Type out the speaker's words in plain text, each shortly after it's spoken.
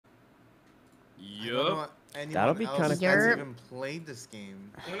Yup. That'll be kind of cool. cool. Even played this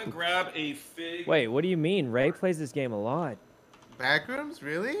game. I'm gonna grab a fig. Wait, what do you mean? Ray plays this game a lot. Backrooms,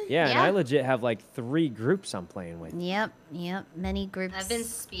 really? Yeah, and I legit have like 3 groups I'm playing with. Yep, many groups. I've been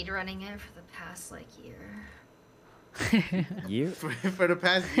speedrunning it for the past like year. Year? For the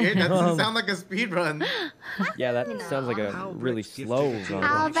past year? That doesn't sound like a speed run. Yeah, that sounds like a really slow run.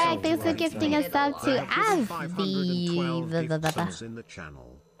 Albert, thanks for gifting a sub to Avi. In the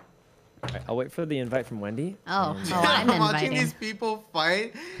channel. Right, I'll wait for the invite from Wendy. I'm watching inviting. these people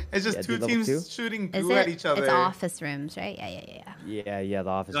fight. It's just 2 teams shooting goo at each other. It's office rooms, right? Yeah, the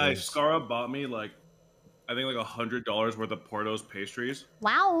office Guys, rooms. Scara bought me like, I think like $100 worth of Porto's pastries.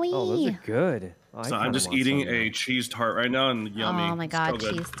 Wowee. Oh, those are good. Oh, So I'm just eating a cheese tart right now and yummy. Oh my god, So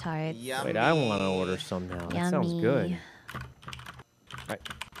good. cheese tart. Wait, I want to order some now. That sounds good. All right,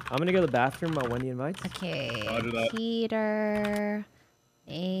 I'm gonna go to the bathroom while Wendy invites. Okay. Roger that. Peter.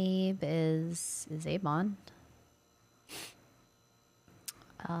 Abe is Abe on?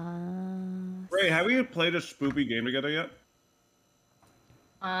 Ray, have we played a spoopy game together yet?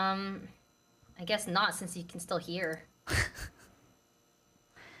 I guess not, since you can still hear.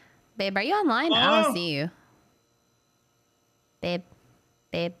 Babe, are you online? I don't see you. Babe.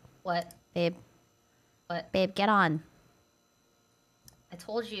 What? Babe. What? Babe, get on. I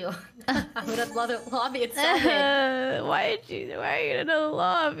told you. I would have loved it lobby at 7. Why are you in a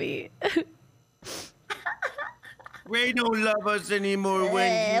lobby? Ray don't love us anymore,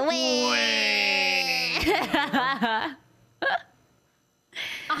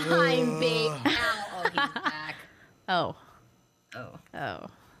 I'm big. Ow. Oh, he's back. Oh.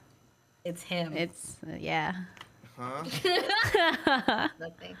 It's him. It's, yeah. Huh?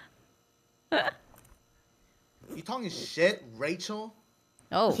 Nothing. You talking shit, Rachel?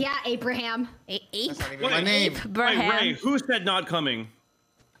 Oh. Yeah, Abraham. That's not even my name. Wait, Ray, who said not coming?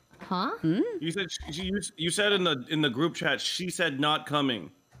 Huh? You said you said in the group chat she said not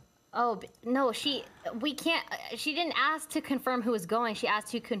coming. Oh no, we can't. She didn't ask to confirm who was going. She asked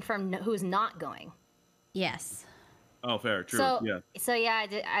to confirm who's not going. Yes. Oh, fair, true. So yeah.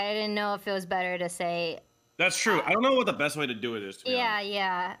 I didn't know if it was better to say. That's true. I don't know what the best way to do it is.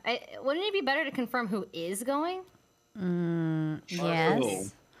 Yeah. Wouldn't it be better to confirm who is going?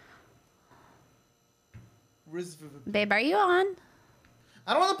 Yes. Babe, are you on?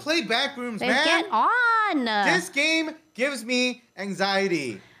 I don't want to play Backrooms, Babe, man. get on. This game gives me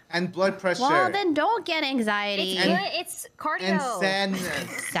anxiety and blood pressure. Well, then don't get anxiety. It's cardio. And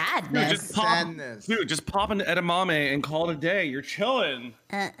sadness. Sadness. Just pop into edamame and call it a day. You're chilling.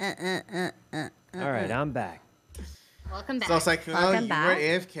 All right, I'm back. Welcome back. So, Sykkuno, you were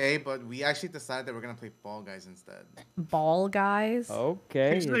AFK, but we actually decided that we're going to play Ball Guys instead. Ball Guys?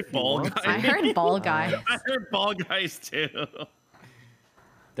 Okay. Did you say Ball Guys? I heard Ball Guys. I heard Ball Guys too.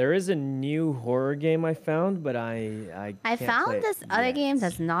 There is a new horror game I found, but I can't found play it this other yet. game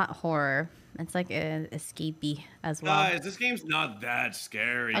that's not horror. It's like a escapey as well. Guys, this game's not that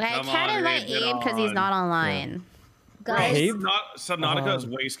scary. Okay, Come I can't on, invite Abe, Abe because he's not online. Guys, Subnautica is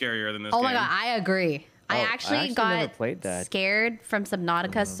way scarier than this Oh game. my god, I agree. I actually got scared from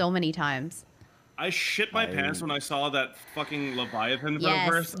Subnautica so many times. I shit my pants when I saw that fucking Leviathan for the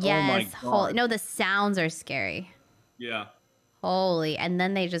first. Yes, Oh my god. no, the sounds are scary. Yeah. Holy, and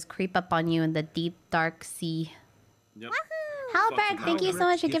then they just creep up on you in the deep, dark sea. Yep. Halberg, thank you so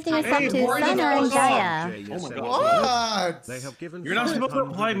much for gifting us up to more Sana and Jaya. Oh my god. What? They have given You're not supposed to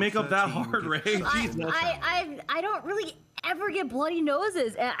apply makeup that hard, Ray. Jesus. I don't really ever get bloody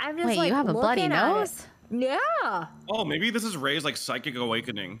noses, and I'm just Wait, like, you have a bloody looking at nose? it. Yeah. Oh, maybe this is Ray's like psychic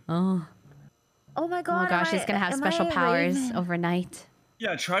awakening. Oh. Oh my god. Oh gosh, he's gonna have special powers overnight.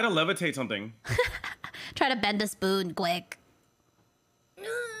 Yeah, try to levitate something. Try to bend a spoon quick.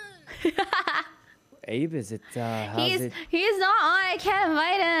 Abe, is it? He's not on. I can't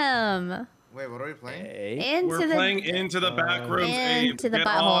invite him. Wait, what are we playing? We're playing Into the Backrooms. Abe. Into the Get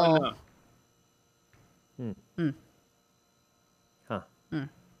butthole. on. Huh.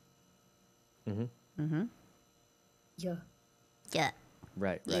 Yeah. Yeah.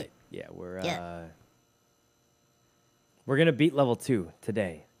 Right. Yeah, we're gonna beat level 2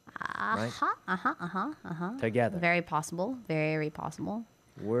 today. Together. Very possible. Very possible.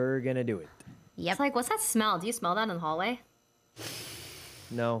 We're gonna do it. Yep. It's like, what's that smell? Do you smell that in the hallway?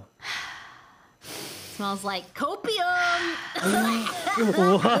 No. Smells like copium.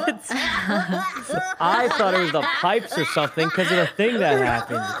 What? I thought it was the pipes or something because of the thing that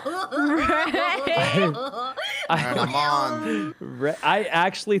happened. I'm on. I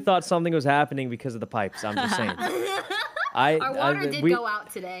actually thought something was happening because of the pipes. I'm just saying. Our water did go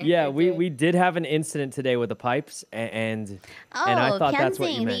out today. Yeah, we did have an incident today with the pipes, and I thought that's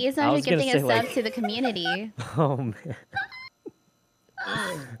what you meant. Thank you so much for giving a sub to the community. Oh man.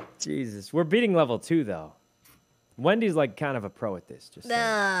 Jesus, we're beating level 2 though. Wendy's like kind of a pro at this. Just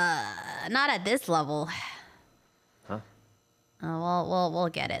not at this level. Huh? We'll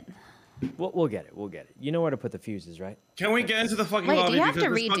get it. We'll get it. We'll get it. You know where to put the fuses, right? Can we get into the fucking Wait, lobby? do you have to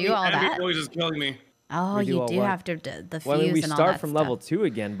Because this redo fucking all that? noise is killing me. Oh, you do have to the fuse well, I mean, we and all start that from stuff. level 2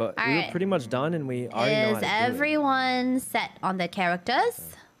 again, but we were pretty much done, and we already know how to do it. Is everyone set on the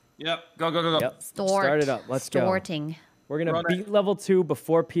characters? Yep. Go. Yep. Start it up. Let's go. We're gonna beat level 2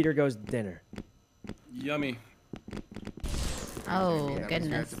 before Peter goes to dinner. Yummy. Oh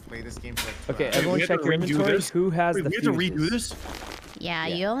goodness. Play this game for okay, everyone check your inventory. Who has the fuses? We have to redo this? Yeah,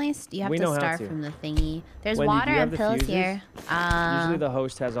 you have to start from the thingy. There's Wendy, water and pills here. Usually the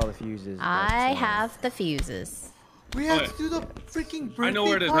host has all the fuses. I have the fuses. We have to do the freaking birthday I know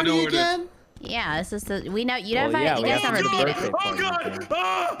where it is. party again? Yeah, it's just we know you don't Well, you guys never beat it. Oh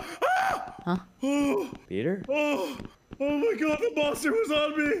god! Huh? Peter? Oh my god, the monster was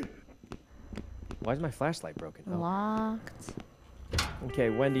on me! Why is my flashlight broken? Oh. Locked. Okay,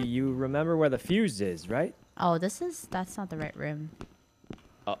 Wendy, you remember where the fuse is, right? Oh, that's not the right room.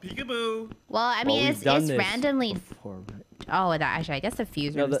 Peekaboo. Well, I mean, it's randomly. Before, right? Oh, actually, I guess the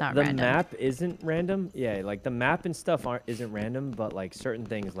fuse room is not random. The map isn't random. Yeah, like the map and stuff isn't random, but like certain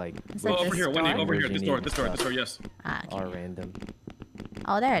things like. Over here, Wendy. Over here. This door. Yes. Okay. Are random.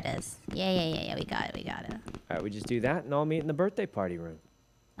 Oh, there it is. Yeah. We got it. All right, we just do that, and I'll meet in the birthday party room.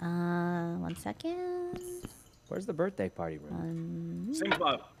 1 second. Where's the birthday party room? Same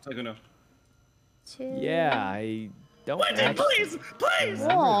spot. Sykkuno. 2. Yeah, I don't. Wendy, please! What?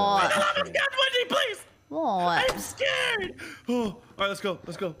 God, Wendy, please! What? I'm scared! Oh, all right, let's go.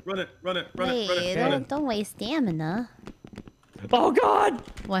 Run it. Don't waste stamina. Oh God!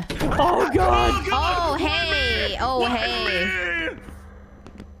 What? Oh God! Oh hey! Oh hey!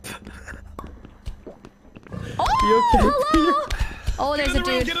 Oh, hello! Oh, there's a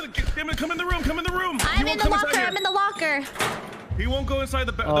dude. Come in the room. I'm in the locker. He won't go inside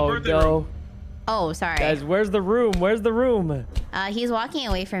the birthday room. Oh, sorry. Guys, where's the room? He's walking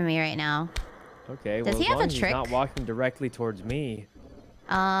away from me right now. Okay, Does he have a trick? He's not walking directly towards me.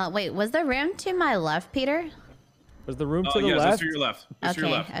 Wait, was the room to my left, Peter? Was the room to the left? left? To your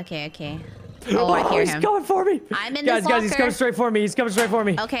left. Okay. Oh, I hear him. He's coming for me. I'm in this locker. Guys, he's coming straight for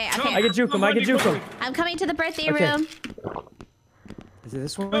me. Okay. I can juke him. I'm coming to the birthday room. Is it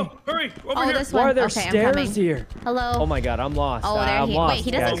this one? Oh, hurry! Over here. This one. Why are there okay, stairs here? Hello. Oh my God, I'm lost. Oh, I'm lost. Wait,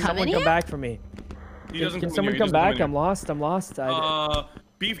 he doesn't come in here? Someone come back for me. Can someone come back? I'm lost.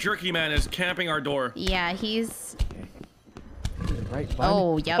 Beef Jerky Man is camping our door. Yeah, he's. Right.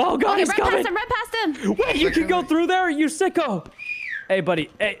 Oh, yep. Oh God, he's coming! Run past him! Wait, you can go through there? You sicko! Hey, buddy.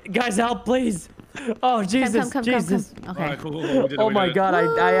 Hey, guys, help, please! Oh Jesus! Come. Jesus! Okay. Right, cool. Oh my God,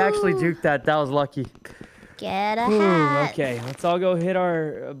 I actually juked that. That was lucky. Get a hat. Okay, let's all go hit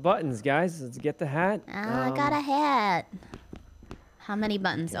our buttons, guys. Let's get the hat. I got a hat. How many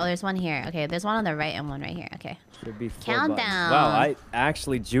buttons? Oh, there's one here. Okay, there's one on the right and one right here. Okay. Should be 4 Countdown. buttons. Wow, I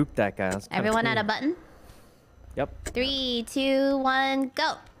actually juked that guy. Everyone at a button? Yep. 3, 2, 1,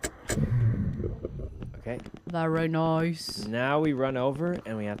 go. Okay. Very nice. Now we run over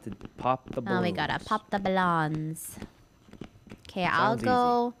and we have to pop the balloons. Oh, we gotta pop the balloons. Okay, I'll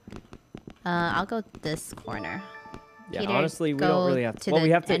go this corner. Yeah, Peter, honestly, we don't really have to. Well,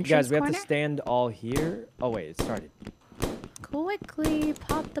 we have to, guys. We have to stand all here. Oh wait, it started. Quickly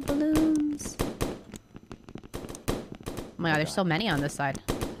pop the balloons. Oh my God, there's so many on this side.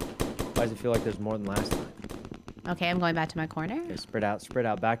 Why does it feel like there's more than last time? Okay, I'm going back to my corner. Okay, spread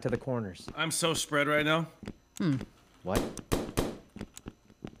out, back to the corners. I'm so spread right now. What?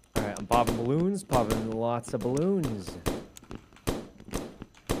 All right, I'm popping balloons, popping lots of balloons.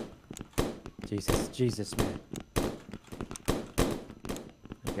 Jesus, man.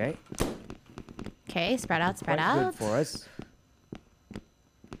 Okay. Okay, spread out. Quite good for us.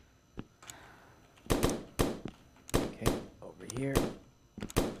 Okay, over here.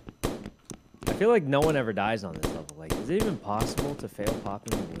 I feel like no one ever dies on this level. Like, is it even possible to fail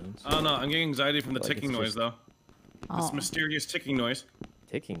popping balloons? I don't know. I'm getting anxiety from the ticking noise, though. Oh. This mysterious ticking noise.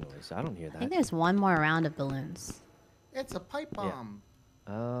 Ticking noise? I don't hear that. I think there's one more round of balloons. It's a pipe bomb.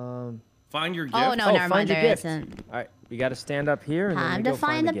 Find your gift. Oh, no, never mind. There isn't. All right, we got to stand up here and Time then we to go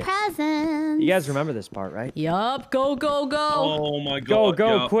find the gifts. presents. You guys remember this part, right? Yup. Go. Oh my God.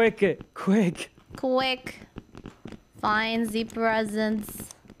 Go, quick. Quick. Find the presents.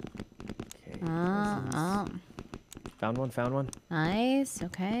 Okay. Found one. Nice.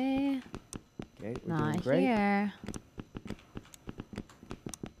 Okay. Okay, we're doing Not great. here.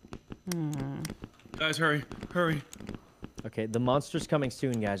 Guys, hurry, hurry. Okay, the monster's coming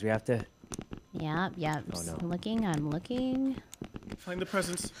soon, guys. We have to... Yep. Oh, no. I'm looking. Find the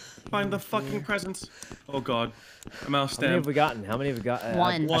presents. Find the fucking presents. Oh god. I'm out of How many have stamp. we gotten? How many have we got?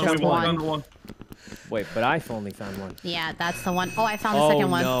 One. One, Just we won. one. One. Wait, but I've only found one. Yeah, that's the one. Oh, I found the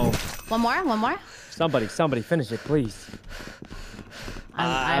second one. No. One more. Somebody, finish it, please.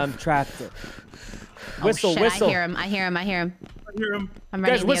 I'm trapped. Oh, Whistle, shit, whistle. I hear him. I hear him. I'm running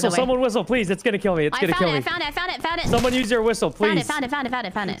Guys, the whistle. other way. Someone whistle, please. It's gonna kill me. It's gonna kill me. I found it. Someone use your whistle, please. Found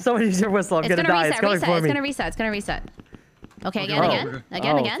it. Someone use your whistle. I'm gonna die. It's coming for me. It's gonna reset. Okay, Okay.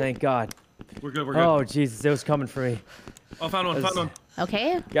 again. Thank God. We're good. We're good. Oh, Jesus, it was coming for me. Oh, found one.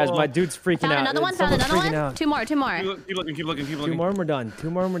 Okay. Guys, my dude's freaking Found out. another one. Someone's Found another freaking one. out. Two more. Keep looking. Two more and we're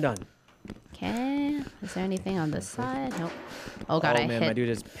done. Okay. Is there anything on this side? Nope. Oh god, Oh I man, hit. my dude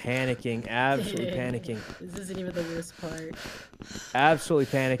is panicking. Absolutely panicking. This isn't even the worst part. Absolutely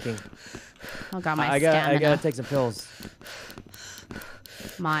panicking. Oh god, my I stamina. gotta take some pills.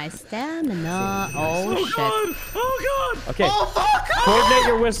 My stamina. Oh shit. God. Oh god. Okay. Coordinate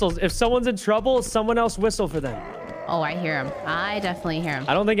your whistles. If someone's in trouble, someone else whistle for them. Oh, I hear him. I definitely hear him.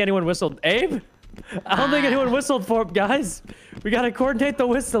 I don't think anyone whistled. Abe? I don't think anyone whistled for him, guys. We gotta coordinate the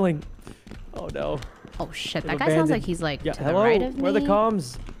whistling. Oh no. Oh shit, that They've guy sounds abandoned- like he's like Yeah, to hello? the right of me. Where are the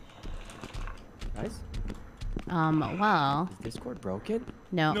comms? Guys, Well, is Discord broken?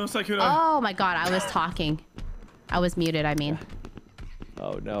 no. No, Sykkuno. Oh my god, I was talking. I was muted, I mean.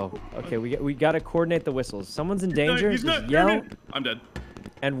 Oh no. Okay, we gotta coordinate the whistles. Someone's in danger. He's Just not. yell I'm dead.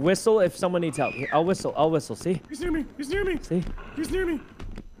 and whistle if someone needs help. Here, I'll whistle. See? He's near me. See? He's near me.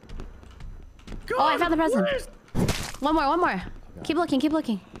 God, Oh, I found the present. where is- One more. Keep looking.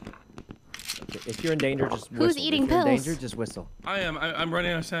 Okay, if you're in danger, just whistle. Who's eating if you're in pills? danger, just whistle. I'm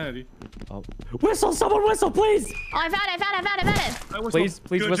running out of sanity. Oh. Whistle! Someone whistle, please! Oh, I found it. I whistled. Please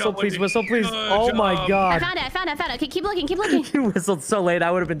Good whistle, job, please Wendy. whistle, please. Good Oh my job. I god. found it. Okay, keep looking. You whistled so late,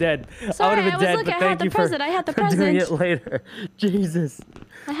 I would have been dead. Sorry, I would have I been was dead, looking- but I had thank the you present, I had the for doing it present. later. Jesus.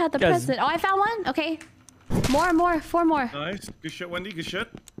 I had the Guys. present. Oh, I found one. Okay. More. 4 more. Nice. Good shit, Wendy. Good shit.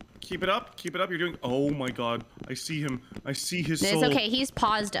 Keep it up. You're doing. Oh my god. I see him. I see his soul. It's okay. He's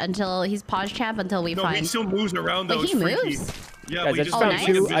paused champ until we No, find. he still moves around though. Wait, it's he freaky. moves? Yeah, Guys, we I just just found nice.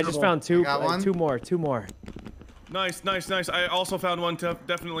 two. I invisible. just found two. Got one? Two more. Nice. I also found one.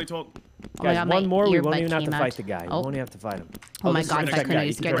 Definitely told. Oh my Guys, god, my one more. We won't earbud even have to came fight out. the guy. We Oh. won't even have to fight him. Oh my this is god, the next Sykkuno, guy.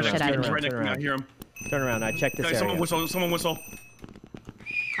 you can scared the turn shit around, out of me. Right next to me. I Turn hear him. around. I checked this Guys, area. someone whistle.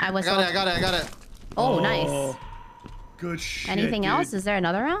 I I whistled. got it. Oh, nice. Good shit. Anything dude. else? Is there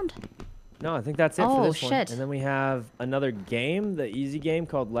another round? No, I think that's it for Oh, this one. shit. And then we have another game, the easy game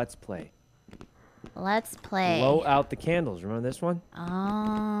called Let's Play. Let's play. Blow out the candles. Remember this one?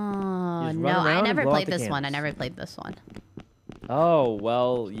 Oh, You just no, run around I and never blow out played the this one. I candles. never played this one. Oh,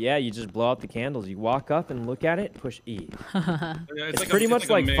 well, yeah, you just blow out the candles. You walk up and look at it, push E. Yeah, It's pretty much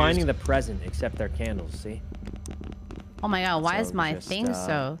a like maze. finding the present, except they're candles, see? Oh my god, why So is my just, thing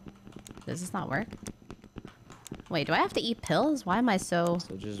so... Does this not work? Wait, do I have to eat pills? Why am I so...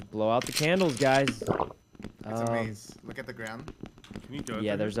 So just blow out the candles, guys. It's a maze. Look at the ground. Can you go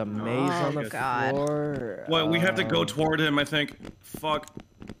Yeah, there? there's a maze on the God. floor. Well, we have to go toward him, I think. Fuck.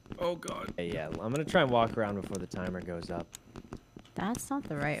 Oh god. Yeah, I'm gonna try and walk around before the timer goes up. That's not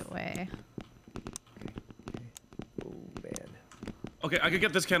the right way. Oh, man. Okay, I could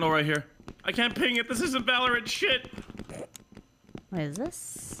get this candle right here. I can't ping it. This isn't Valorant shit. What is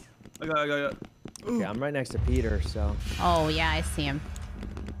this? I got it. Okay, I'm right next to Peter, so... Oh, yeah, I see him.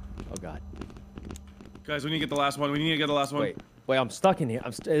 Oh, God. Guys, we need to get the last one. Wait, I'm stuck in here.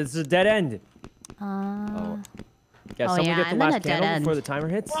 This is a dead end. Oh, Yeah, Oh, someone yeah, get the I'm in last a dead candle end. before the timer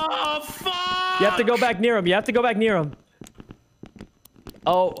hits. Oh fuck! You have to go back near him.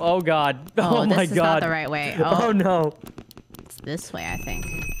 Oh God. oh, my this is God. not the right way. Oh, Oh, no. it's this way, I think.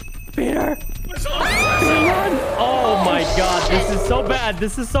 Peter! Run! Oh my God, this is so bad.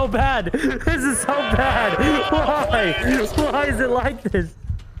 This is so bad. Why is it like this?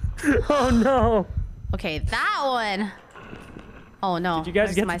 Oh no. Okay, that one. Oh no. Did you guys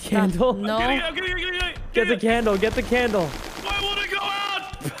Where's get my the candle? Stuff? No. Get the candle. I want to go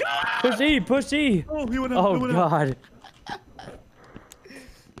out. Go out! Push E. Oh, he went out. Oh he went out. God.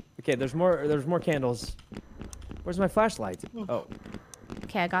 Okay, there's more candles. Where's my flashlight? Oh.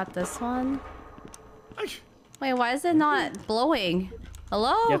 Okay, I got this one. I- Wait, why is it not blowing?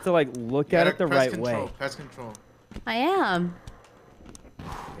 Hello? You have to like look at it the Press right control, way. Press control. I am.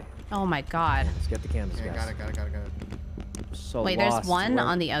 Oh my god. Let's get the candles, Yeah, guys. got it. I'm so Wait, lost. there's one Where-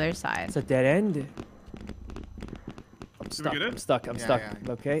 on the other side. It's a dead end. I'm we stuck. get it? I'm stuck. I'm Yeah, stuck.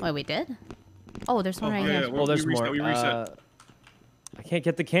 yeah. Okay. Wait, we did? Oh, there's one right yeah, here. yeah. Well, there's we more. reset. I can't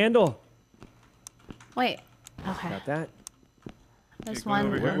get the candle. Wait. Okay. Got that. There's Okay, going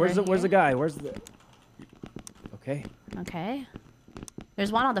one. over here. Where's the guy? Where's the? Okay. Okay.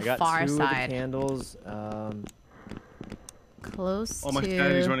 There's one on the I got far two side. of the candles. Close Oh, my to.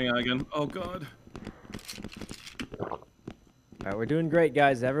 daddy's running out again. Oh god. All right, we're doing great,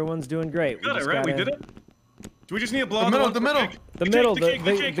 guys. Everyone's doing great. We got it, right? We did it? Do we just need to blow The out middle, one the middle. cake? The cake, middle, the the cake,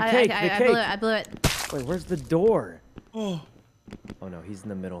 the cake. cake, I the blew cake. it. I blew it. Wait, where's the door? Oh. Oh no, he's in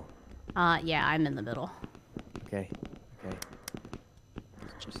the middle. Yeah, I'm in the middle. Okay. Okay.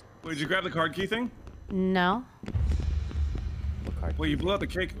 Just Wait, did you grab the card key thing? No. what card? Well, you blew out the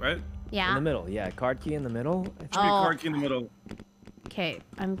cake, right? In Yeah. the middle. Yeah, card key in the middle. I think. Should be a Oh. card key in the middle. Okay,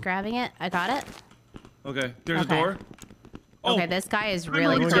 I'm grabbing it. I got it. Okay, there's Okay. a door. Oh, Okay, this guy is timer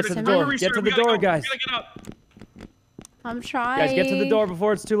really Everyone close get to to the me. door. Get to the door, guys. We gotta get up. I'm trying. Guys, get to the door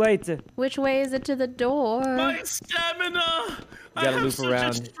before it's too late. Which way is it to the door? My stamina! I gotta have loop such around.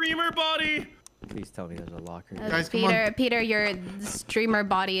 a streamer body! Please tell me there's a locker. Guys, come on. Peter, your streamer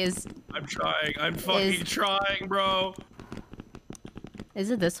body is. I'm trying. I'm fucking trying, bro. Is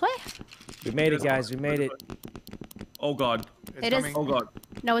it this way? We made it, guys. We made it. Oh god. It's It is- coming. Oh god.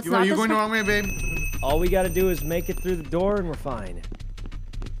 No, it's You, not are you this going the way. wrong way, babe? All we gotta do is make it through the door and we're fine. You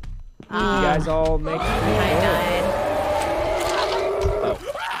Ah, guys all make it through I the door. died.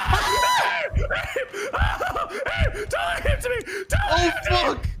 Don't hit me! Don't Oh, hit me!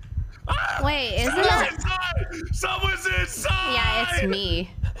 fuck! Wait, isn't Someone's that? inside! Someone's inside! Yeah, it's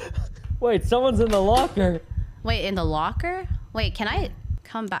me. Wait, someone's in the locker. Wait, in the locker? Wait, can I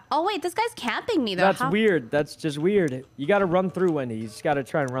come back? Oh wait, this guy's camping me though. That's How- weird. That's just weird. You gotta run through, Wendy. You just gotta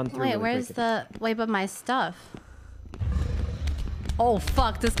try and run through. Wait, really where's quick. the? Wait, but my stuff. Oh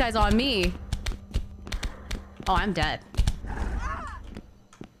fuck, this guy's on me. Oh, I'm dead.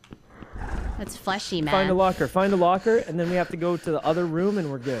 It's fleshy, man. Find a locker. Find a locker, and then we have to go to the other room, and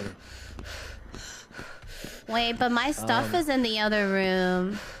we're good. Wait, but my stuff is in the other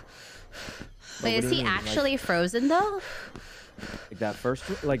room. Wait, what is do you he mean? actually frozen though? Like that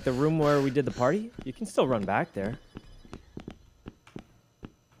first, like the room where we did the party. You can still run back there.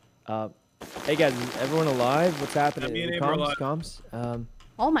 Hey guys, is everyone alive? What's happening? me and Abe are alive. Comms.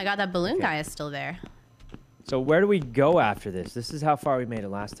 Oh my god, that balloon Okay. guy is still there. So where do we go after this? This is how far we made it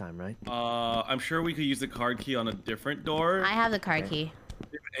last time, right? I'm sure we could use the card key on a different door. I have the card key.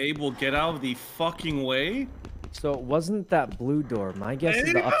 If Abe will get out of the fucking way. So it wasn't that blue door. My guess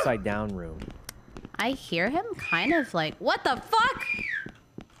is the upside down room. I hear him kind of like, what the fuck?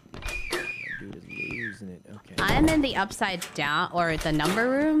 Dude is losing it. Okay. I'm in the upside down or the number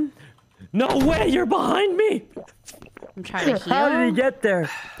room. No way! You're behind me. I'm trying to heal. How did he get there?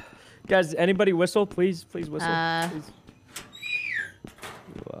 Guys, anybody whistle? Please whistle. Please.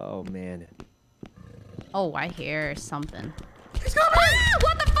 Oh man. Oh, I hear something. He's coming! Ah,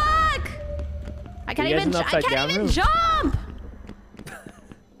 what the fuck? I can't you guys in even. the I upside can't down even room? jump.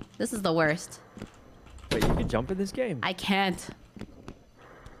 This is the worst. Wait, you can jump in this game? I can't.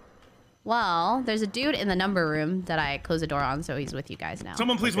 Well, there's a dude in the number room that I closed the door on, so he's with you guys now.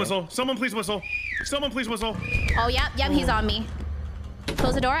 Someone please whistle. Someone please whistle. Someone please whistle. Oh, yep, he's on me.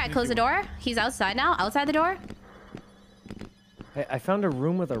 Close the door. I close the door. He's outside now. Outside the door. Hey, I found a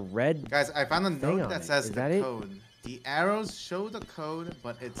room with a red. Guys, I found a Thing note on that it. says Is the that it? code. The arrows show the code,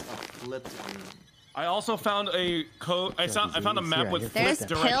 but it's a flipped room. I also found a code. I found a map with There's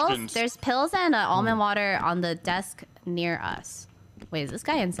flipped pills. directions. There's pills and almond water on the desk near us. Wait, is this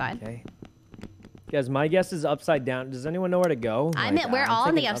guy inside? Okay. Guys, my guess is upside down. Does anyone know where to go? We're all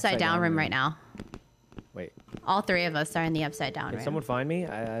in the thinking upside down room right now. Wait, All three of us are in the upside down can room. someone find me?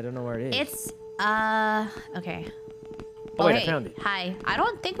 I don't know where it is. It's okay. Oh, wait, I hey, found it. Hi. I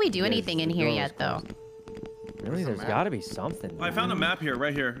don't think we do Yes, anything in the here door yet was though. closed. Really? There's a There's map. got to be something. I found a map here,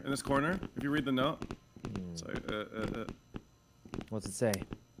 right here, in this corner. If you read the note. Hmm. Sorry, What's it say?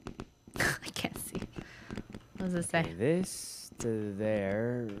 I can't see. What does it say? Okay, this to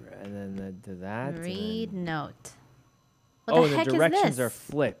there, and then to that. and Read then- note. What Oh, the heck the directions is are this?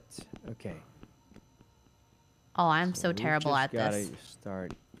 flipped. Okay. Oh, I'm so we terrible just at gotta this.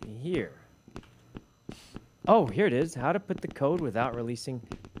 Start here. Oh, here it is. How to put the code without releasing.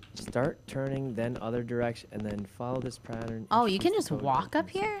 Start turning, then other direction, and then follow this pattern. Oh, you can Introduce just the code walk up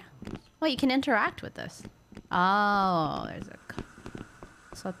opens. here? Well, you can interact with this. Oh, there's a.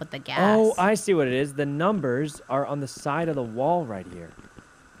 So up with the gas. Oh, I see what it is. The numbers are on the side of the wall right here.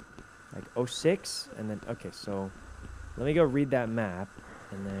 Like 06, and then, okay, so let me go read that map,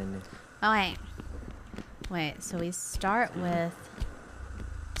 and then, Oh wait. Wait. So we start with.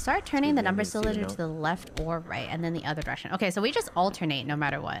 Start turning the me, number let me see the cylinder note. to the left or right, and then the other direction. Okay, so we just alternate no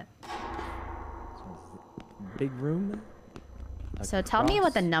matter what. big room. So tell me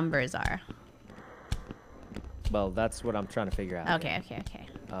what the numbers are. Well, that's what I'm trying to figure out. Okay.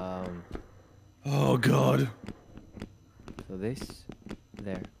 Oh god. So this,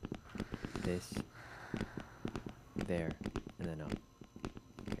 there, this, there, and then up.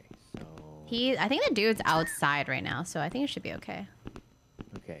 Okay, so. I think the dude's outside right now, so I think it should be okay.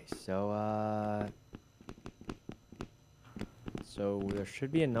 Okay, so so there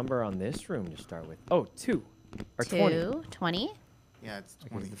should be a number on this room to start with. Oh, 2 or 20. 20? Yeah, it's Okay,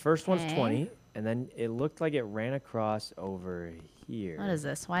 20. the first one's Okay. 20, and then it looked like it ran across over here. What is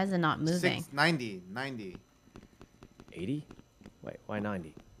this? Why is it not moving? 90. 80? Wait, why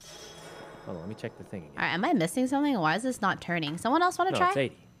 90? Hold on, let me check the thing again. All right, am I missing something? Why is this not turning? Someone else want to No, try? it's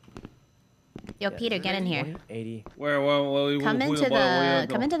 80. Yo, Yeah, Peter, is it get in here. 20, 80. Where Come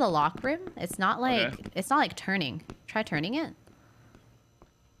into the lock room. It's not like Okay. turning. Try turning it.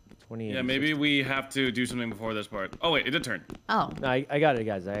 20, Yeah, maybe we have to do something before this part. Oh wait, it did turn. Oh, No, I got it,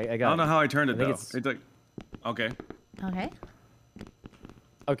 guys. I got I it. don't know how I turned it I think though. it's- It's like, okay. okay.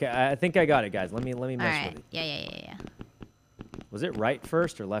 Okay, I think I got it, guys. Let me All mess right. with it. Yeah. Was it right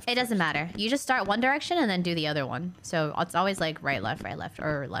first or left? It doesn't first? matter. You just start one direction and then do the other one. So it's always like right, left,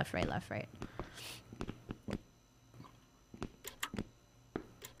 or left, right.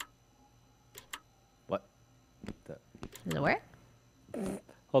 What? Does it work?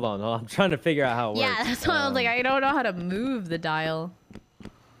 Hold on, I'm trying to figure out how it works. Yeah, that's why I was like, I don't know how to move the dial.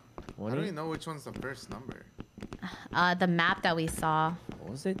 How do we know which one's the first number? The map that we saw.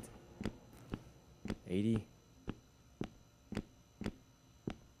 What was it? 80.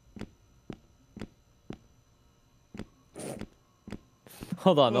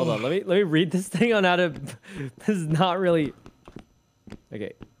 Hold on. Let me read this thing on how to. This is not really.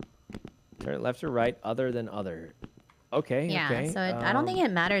 Okay. Turn it left or right, other than other. Okay. Yeah, okay. so I don't think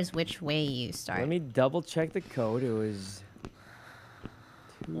it matters which way you start. Let me double check the code. It was.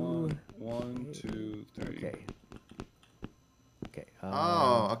 2. 1, 2, 3. Okay. Okay.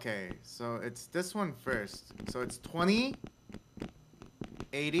 Oh, okay. So it's this one first. So it's 20,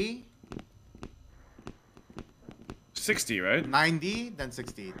 80, 60, right? 90, then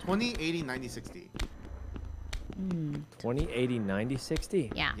 60. 20, 80, 90, 60. 20, 80, 90,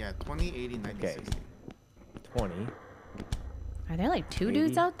 60? Yeah. Yeah, 20, 80, 90, Okay. 60. 20. Are there like 2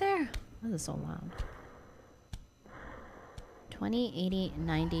 dudes out there? This is so loud. 20, 80,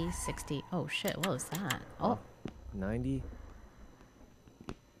 90, 60. Oh shit, what was that? Oh, 90.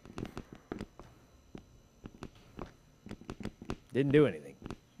 Didn't do anything.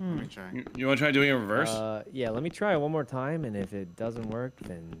 Let me try. You want to try doing it in reverse? Yeah, let me try it one more time, and if it doesn't work,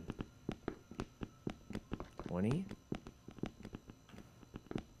 then 20.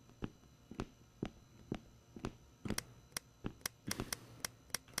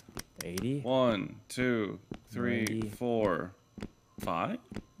 $80. 1, 2, 3, 90. 4, 5,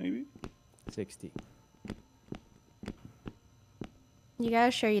 maybe? 60. you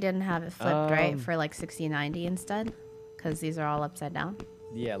guys sure you didn't have it flipped right Um, for like 60, 90 instead? Because these are all upside down.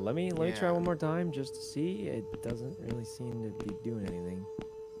 Yeah, let me try Yeah. one more time just to see. It doesn't really seem to be doing anything.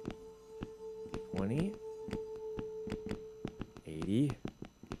 20. 80.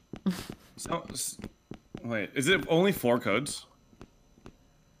 So, wait, is it only 4 codes?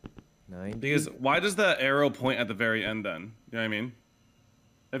 90. Because why does the arrow point at the very end then? You know what I mean?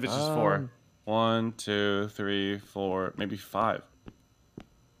 If it's just 4. 1, 2, 3, 4, maybe 5.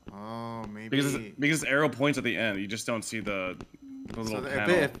 Oh, maybe. Because the arrow points at the end, you just don't see the so little if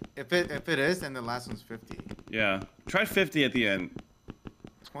panel. if it is, then the last one's 50. Yeah, try 50 at the end.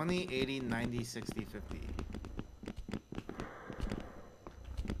 20, 80, 90, 60, 50.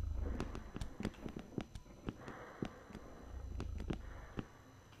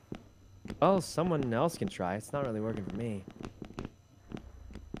 Well, someone else can try. It's not really working for me.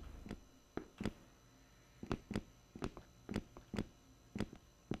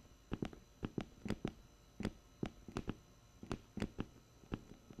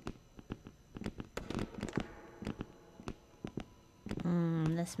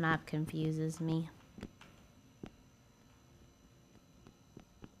 This map confuses me.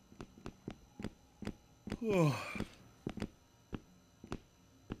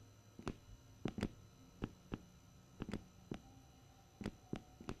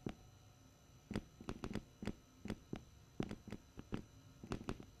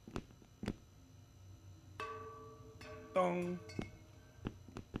 Dong.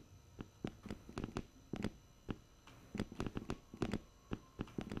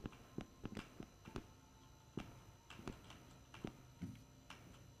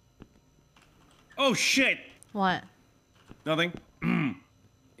 Oh shit! What? Nothing.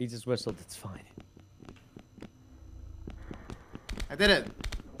 He just whistled. It's fine. I did it.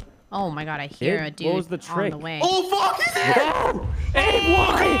 Oh my god, I hear a dude What was the on trick? the way. Oh fuck! He's in! Hey,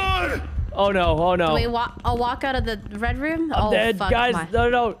 why? Oh no, oh no. Do we walk out of the red room? I'm oh, dead. fuck Guys, my...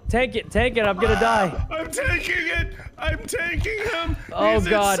 no. Take it. I'm gonna die. I'm taking it. I'm taking him. Oh, He's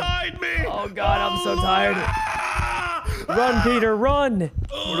God. inside me. Oh god, I'm so tired. Run, Peter, run.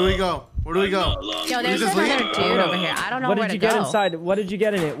 Where do we go? Where do we go? Yo, there's just another leave? dude over here. I don't know What where did to you get go. inside? What did you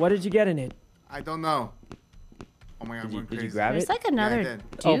get in it? I don't know. Oh my god, I'm Did going crazy. you grab There's it? like another did.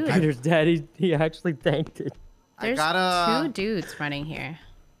 Oh, dude. Peter's dead. He actually tanked it. There's I got two dudes running here.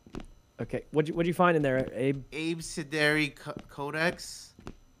 Okay, what'd you find in there, Abe? Abe Sideri Codex.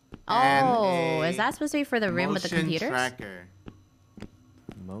 and Oh, a is that supposed to be for the room with the motion computers? Tracker.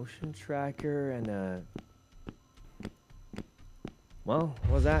 Motion tracker and a... Well,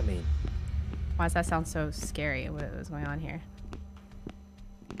 what does that mean? Why does that sound so scary? What is going on here?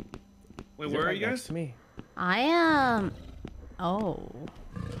 Wait, Is it where are right you next guys? to me? I am. Oh.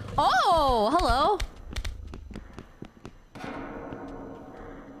 Oh, hello.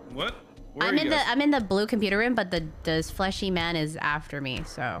 What? Where I'm are you guys? I'm in the blue computer room, but this fleshy man is after me.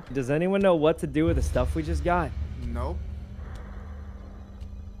 So Does anyone know what to do with the stuff we just got? Nope.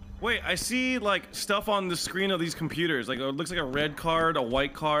 Wait, I see like stuff on the screen of these computers. Like it looks like a red card, a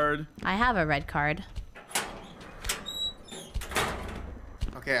white card. I have a red card.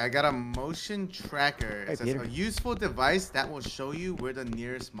 Okay, I got a motion tracker. Hey, It says Peter. a useful device that will show you where the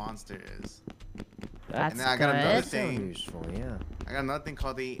nearest monster is. That's And then I got another good. So thing. useful, yeah. I got another thing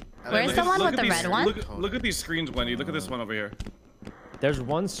called the. Where's Look the at- one look with at the these- red one? Look at these screens, Wendy. Look at this one over here. There's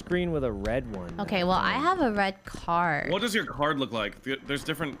one screen with a red one. Okay, well I have a red card. What does your card look like? There's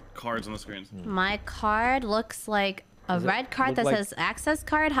different cards on the screens. My card looks like a Does it red card look that like- says access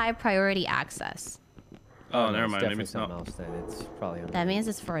card, high priority access. Oh, no, never it's mind. Maybe definitely it's not. something else then. It's probably... That means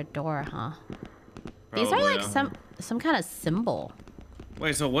it's for a door, huh? These are Probably, like yeah. some kind of symbol.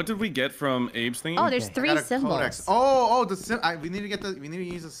 Wait, so what did we get from Abe's thingy? Oh, there's Okay. I three got a symbols. codex. We need to get the. We need to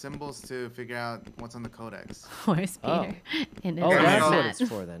use the symbols to figure out what's on the codex. Where's Oh. Peter? In his Oh, Yeah, that's I what know. it's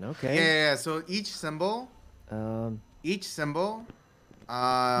for then. Yeah, Okay. yeah. So each symbol Mm-hmm.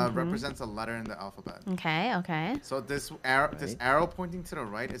 represents a letter in the alphabet. Okay, okay. So this Right. arrow pointing to the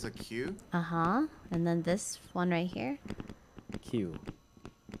right is a Q. Uh-huh. And then this one right here. Q.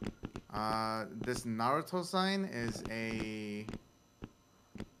 This Naruto sign is a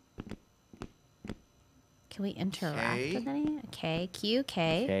Can we interact K. with any? K, Q,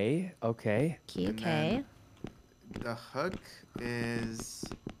 K, Okay. Okay. Q, And K. then- the hook is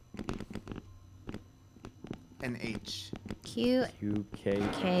an H. Q, Q, K.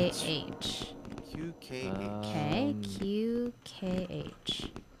 K, H. Q K H. K, Q, K,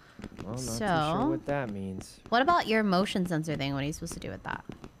 H. Well, not too So- sure what that means. What about your motion sensor thing? What are you supposed to do with that?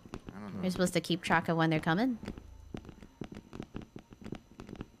 I don't know. You're supposed to keep track of when they're coming?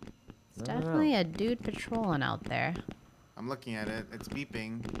 It's I don't know. definitely a dude patrolling out there. I'm looking at it. It's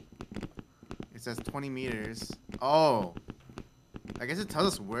beeping. It says 20 meters. Oh. I guess it tells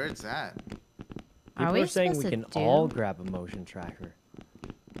us where it's at. People we are saying we supposed can to all do- grab a motion tracker.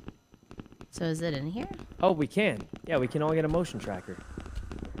 So is it in here? Oh, we can. Yeah, we can all get a motion tracker.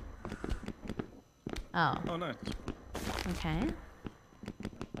 Oh, Oh, nice. okay.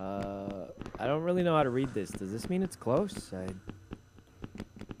 I don't really know how to read this. Does this mean it's close?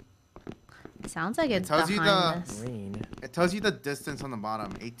 It sounds like it's tells you behind the- this. Green. It tells you the distance on the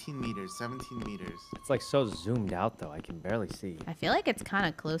bottom. 18 meters, 17 meters. It's like so zoomed out though. I can barely see. I feel like it's kind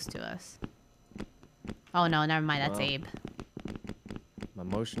of close to us. Oh no, never mind. That's Wow. Abe. My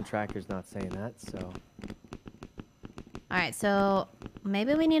motion tracker's not saying that, so... All right, so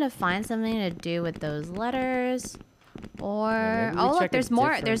maybe we need to find something to do with those letters, or maybe we oh look, check a there's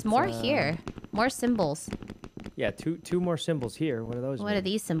more. There's more different, here. More symbols. Yeah, two more symbols here. What are those What do mean?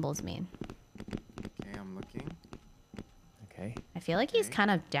 these symbols mean? Okay, I'm looking. Okay. I feel like he's Okay. kind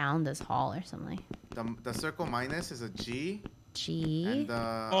of down this hall or something. The circle minus is a G. G. And the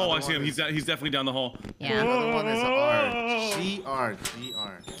Oh, other I see him. one He's is- he's definitely down the hall. The Yeah. other one is a R. G R G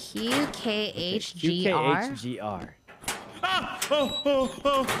R. Q K H G R. QKHGR. Ah!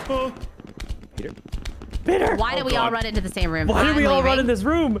 Oh! Peter? Peter! Why did we all God. run into the same room? Why did I'm we all run leaving. in this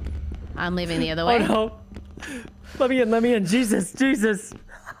room? I'm leaving the other Oh way. no. Let me in. Jesus.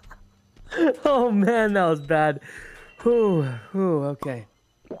 Oh man, that was bad. Whew, okay.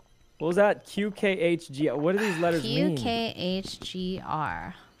 What was that? QKHG. What do these letters Q mean? K H G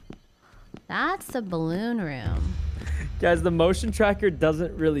R. That's the balloon room. Guys, the motion tracker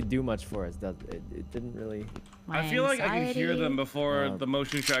doesn't really do much for us, does it? It didn't really... I feel like I can hear anxiety. them before the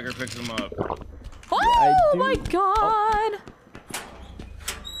motion tracker picks them up. Oh do- my god!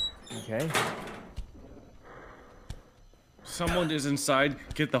 Okay. Someone is inside.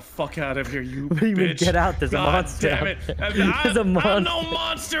 Get the fuck out of here, you What do you mean, bitch. get out? There's a God monster damn out it. there. There's a monster. I'm no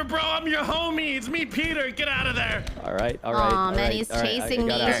monster, bro. I'm your homie. It's me, Peter. Get out of there. All right, all right. Aw, all man, right, he's all right, chasing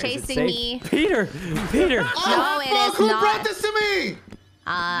me. I got He's out. Is it chasing safe? me. Peter, Peter. No, it is Who not. brought this to me?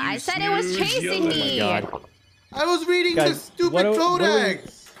 I said it was snooze, chasing yo. me. Oh my God. I was reading Guys, the stupid what do-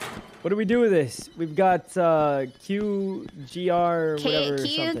 codex. What do we do with this? We've got QGR whatever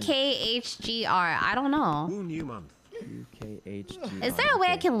something. QKHGR. I don't know. Ooh, new month. QKHGR. Is there a way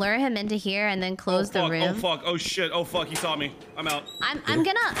I can lure him into here and then close the room? Oh fuck! Oh shit! Oh fuck! He saw me. I'm out. I'm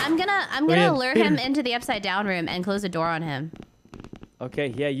gonna lure him into the upside down room and close the door on him. Okay,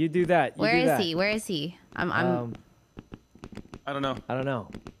 yeah, you do that. Where is he? Where is he? I don't know. I don't know.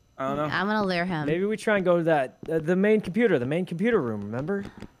 I don't know. I'm gonna lure him. Maybe we try and go to that the main computer room. Remember?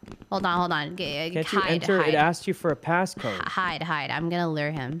 Hold on. Can't you Hide, enter? hide. It asked you for a passcode. Hide. I'm gonna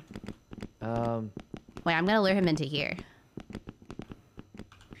lure him. Wait, I'm gonna lure him into here.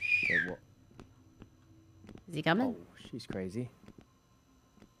 Okay, well, Is he coming? oh, she's crazy.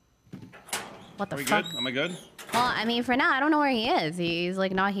 What the Are we fuck? good? Am I good? Well, I mean, for now, I don't know where he is. He's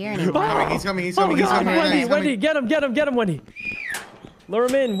like not here anymore. He's coming. He's Oh coming. He's God, coming. Wendy, He's coming. Wendy, get him, Wendy. Lure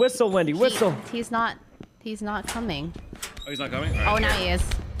him in. Whistle, Wendy, whistle. He's not coming. Oh, he's not coming. All Oh, right. now he is.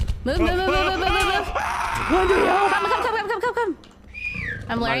 Move. Wendy, help! Come.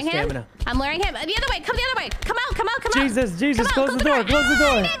 I'm luring him. stamina. I'm luring him. The other way. Come the other way. Come out. Jesus, Come out, close the door, close the door.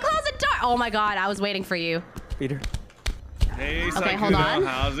 I didn't close the door. Oh my God, I was waiting for you. Peter, Hey, Okay, hold Sykkuno, on.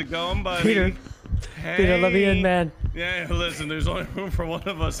 how's it going, buddy? Peter, Hey. Peter, let me in, man. Yeah, listen, there's only room for one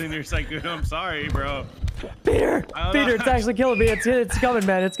of us in your Sykkuno. I'm sorry, bro. Peter, I don't know. Peter, it's actually killing me. It's coming,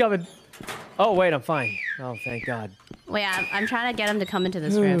 man. It's coming. Oh wait, I'm fine. Oh, thank God. Wait, I'm trying to get him to come into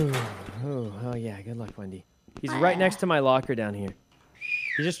this room. Oh yeah, good luck, Wendy. He's right next to my locker down here.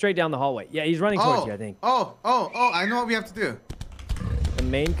 He's just straight down the hallway. Yeah, he's running towards you, I think. Oh! I know what we have to do. The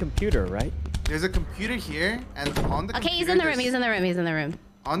main computer, right? There's a computer here, and on the Okay, computer, he's in the room. there's- He's in the room.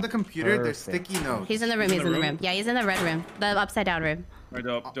 On the computer, there's Perfect. sticky notes. He's in the room. Yeah, he's in the red room. The upside down room. All right,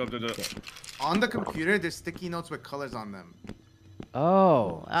 dope. On the computer, there's sticky notes with colors on them. Oh.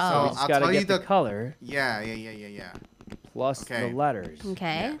 Oh. So we I'll just gotta tell you get the the- color Yeah. plus Okay. the letters.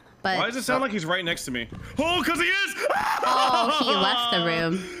 Okay, but Why does it sound like he's right next to me? Oh, because he is! oh, he left the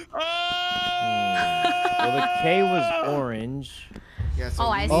room. Well, the K was orange. Yeah. So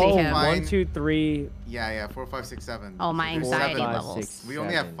Oh, we I need see to Oh, him. one, find- two, three. Yeah. 4, 5, 6, 7. Oh, my So there's anxiety 7. levels. 6, We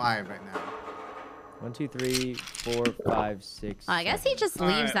only have 7. 5 right now. 1, 2, 3, 4, 5, 6. I guess he just All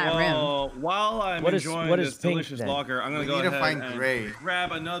leaves right, that room. well, while I'm What is- enjoying what is this pink delicious then? locker, I'm gonna We go need to ahead find and gray.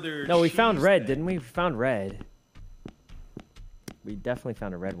 grab another. No, we found cheese red, thing. didn't we? We found red. We definitely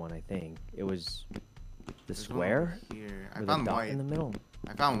found a red one, I think. It was the There's one square over here. I with a found dot white. in the middle.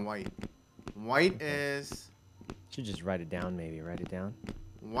 I found white. White is Should just write it down, maybe. Write it down.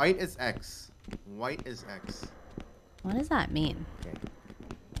 white is X. White is X. What does that mean? Okay.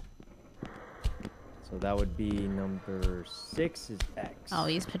 So that would be number 6 is X. Oh,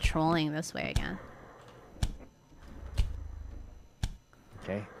 he's patrolling this way again.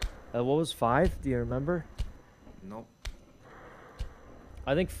 Okay. What was 5? Do you remember? Nope.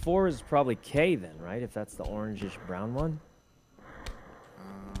 I think 4 is probably K then, right? If that's the orangish brown one.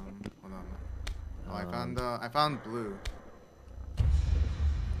 Hold on. Oh, I found blue.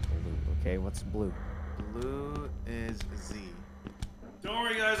 Blue. Okay, what's blue? Blue is Z. Don't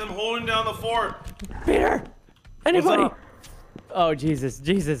worry, guys. I'm holding down the fort. Peter! Anybody? up? Oh, Jesus.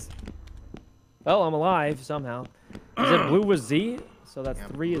 Well, I'm alive somehow. You said blue was Z? So that's Yeah,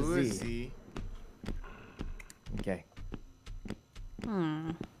 3 blue is is Z. Z. Okay.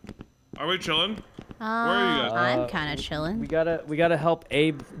 Are we chilling? Where are you guys? I'm kind of chilling. We gotta help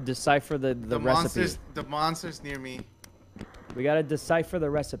Abe decipher the recipe. The monsters near me. We gotta decipher the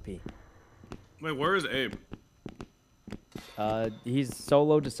recipe. Wait, where is Abe? He's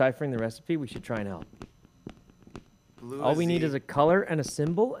solo deciphering the recipe. We should try and help. Blue All is we need Z. is a color and a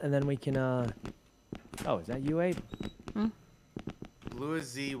symbol, and then we can Oh, is that you, Abe? Blue is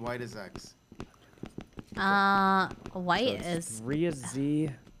Z, white is X. White So is. 3 is Z.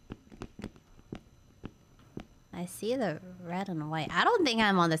 I see the red and white. I don't think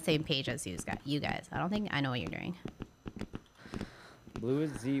I'm on the same page as you guys. I don't think I know what you're doing. Blue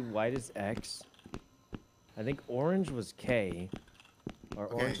is Z, white is X. I think orange was K. Or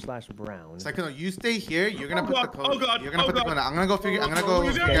Okay. orange/brown. Sykkuno, you stay here. You're gonna Oh put God, the code. oh God, You're gonna oh put the God. code. I'm gonna go figure. I'm gonna go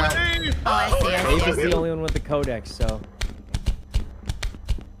He's figure out. Abe! Oh, I see. Abe is the only one with the codex, so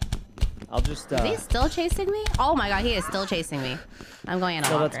I'll just Is he still chasing me? Oh my god, he is still chasing me. I'm going in a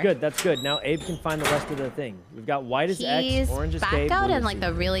No, locker. that's good. That's good. Now Abe can find the rest of the thing. We've got white is He's X, orange is K, back out blue in is like Z.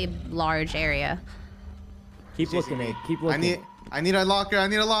 the really large area. Keep looking, Abe. Keep looking. I need a locker. I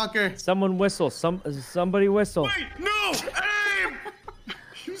need a locker. Someone whistle. Somebody whistle. Wait, no, Abe!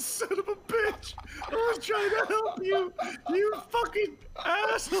 You son of a bitch! I was trying to help you. You fucking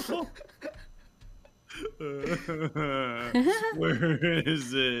asshole. Where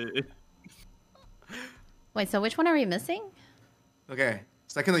is it? Wait, so which one are we missing? Okay,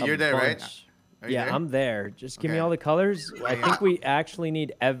 Sykkuno, you're there, right? Are you Yeah, there? I'm there. Just give me Okay. all the colors. I think we actually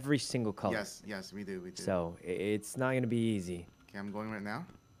need every single color. Yes, we do. So it's not gonna be easy. Okay, I'm going right now.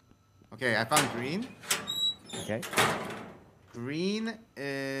 Okay, I found green. Okay. Green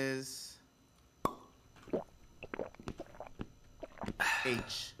is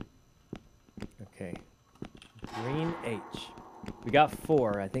H. Okay. Green H. We got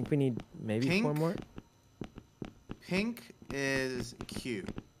 4. I think we need maybe Pink? 4 more. Pink is Q.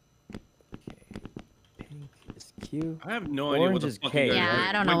 Pink is Q. I have no idea what Orange the is fuck K, you guys Yeah, are doing.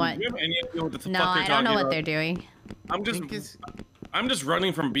 I don't know what- Do you have any idea what the No, fuck they're I don't know talking what about? they're doing. I'm just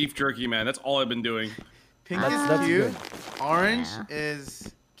running from beef jerky, man. That's all I've been doing. Pink That's is Q. good. Orange Yeah.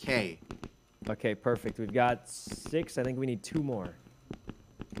 is K. Okay, perfect. We've got 6. I think we need 2 more.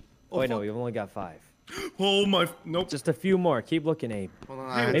 Oh, wait, no, we've only got 5. Oh my, nope. Just a few more. Keep looking, Abe. Hold on,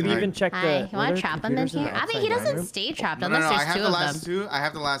 I have Maybe to even check Hi, the. you want to trap him in here? I mean, he doesn't stay trapped No, unless I there's have 2 the of last them. 2. I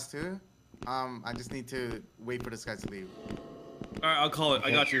have the last 2. I just need to wait for this guy to leave. All right, I'll call it.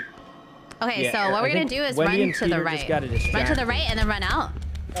 I got you. Okay, Yeah, so I what we're gonna think do is Wendy run and to the Peter just right. gotta Run to distract the right and then run out.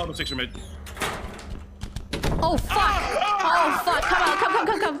 Oh, the 6 are mid. Oh fuck! Oh fuck!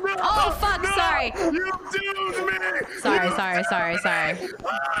 Come. Oh fuck! Sorry. You doomed me! Sorry.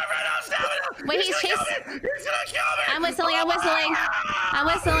 Wait, he's chasing. He's gonna kill me! I'm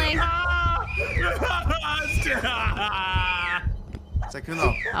whistling.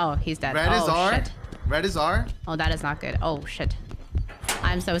 Sykkuno. Oh, he's dead. Red is Oh R. shit. Red is R. Oh, that is not good. Oh shit.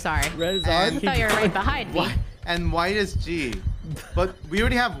 I'm so sorry. Red is And- on. I thought you were right behind me. And white is G. But we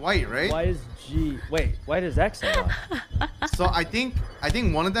already have white, right? Why is G? Wait, why does X unlock? So I think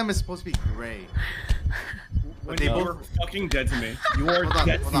one of them is supposed to be gray. But they You both. are fucking dead to me. You are Hold on,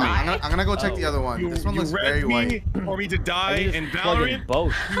 dead hold to on. me. I'm gonna go check the other one. This one you looks read very me white. for me to die I can in just plug in Valorant.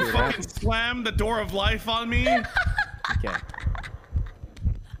 both. You See what fucking happens. slammed the door of life on me. Okay.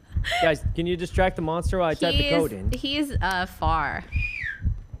 Guys, can you distract the monster while I type the code in? He's far.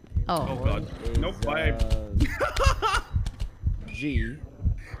 Oh Oh. god. Nope. Bye. G.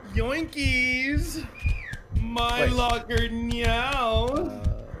 Yoinkies. My Wait. locker now.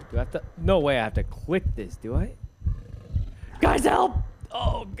 Do I have to? No way, I have to click this, do I? Guys, help!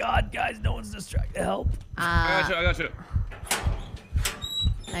 Oh god, guys, no one's distracted. Help! I got you.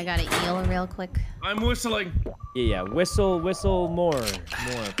 I gotta eel real quick. I'm whistling. Yeah, whistle more.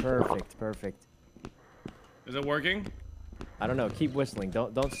 Perfect. Is it working? I don't know. Keep whistling.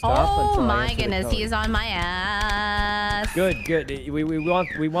 Don't stop Oh until I my answer the goodness, code. he's on my ass. Good.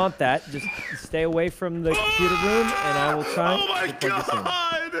 We want that. Just stay away from the computer room, and I will try. Oh my to plug this in.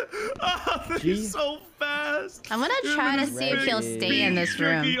 god! Oh, G. he's so fast. I'm gonna try to see if he'll Ready. stay in this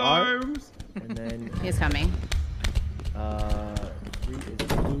Jerky room. arms. And then He's coming. 3 is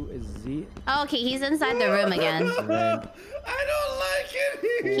blue is Z. Oh, okay, he's inside the room again. Red. I don't like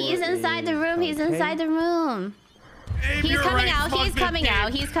it. He's inside the room. He's inside the room. Abe, He's you're coming right. out. Fuck He's this coming game.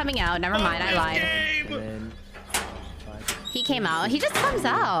 out. He's coming out. Never mind. I Fuck lied. this game. And then 5. He came out. He just comes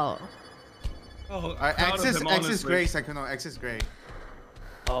out. Oh, Alright, proud X of is him, X is honestly. gray, Sykkuno. X is gray.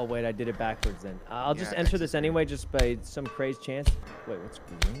 Oh wait, I did it backwards then. I'll just Yeah, enter X this is anyway, just by some crazy chance. Wait, what's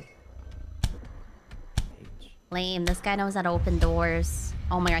green? H. Lame. This guy knows how to open doors.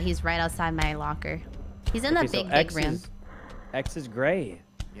 Oh my god, he's right outside my locker. He's in the Okay, so big X room. X is gray.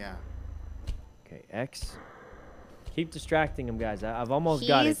 Yeah. Okay, X. Keep distracting him, guys. I've almost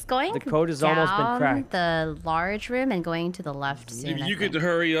got it. He's going The code has almost been down cracked. the large room and going to the left soon. If I you could think.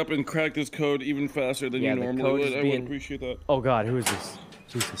 hurry up and crack this code even faster than Yeah, you the normally code would, is I would being- appreciate that. Oh god, who is this?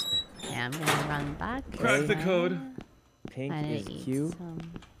 Jesus, man. Yeah, I'm gonna run back. Crack the code. Pink I is need Q.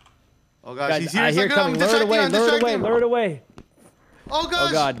 some- Oh gosh, Guys, he's here. I hear Sykkuno, coming. I'm Lure it distracting away, him, lure it away, distracting him. lure it away. Oh gosh.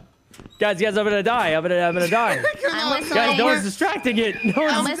 Oh god. Guys, I'm gonna die. I'm gonna die. I'm whistling. Guys, no one's distracting it. No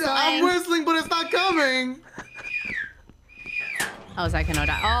I'm one's. I'm whistling. whistling, but it's not coming. Oh, Sykkuno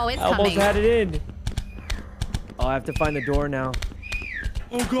died. Oh, it's I almost coming. had it in. Oh, I have to find the door now.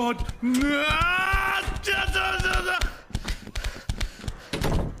 Oh god.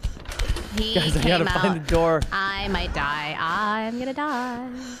 He Guys, I came gotta out. find the door. I might die. I'm gonna die.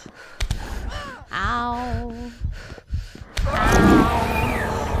 Ow. Ow.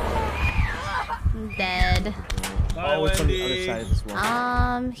 I'm dead. Bye, Oh, it's on the other Wendy. side of this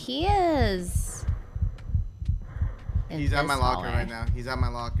wall. He is. in He's at this my locker hallway. right now. He's at my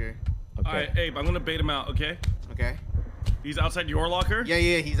locker. Okay. Alright, Abe, I'm gonna bait him out, okay? Okay. He's outside your locker? Yeah,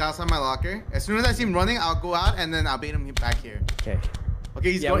 he's outside my locker. As soon as I see him running, I'll go out and then I'll bait him back here. Okay.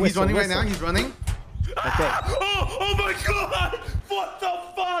 Okay, he's running right now. He's running. Okay. Oh my god! What the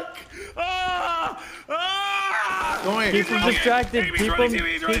fuck? Don't worry. Keep him distracted. Keep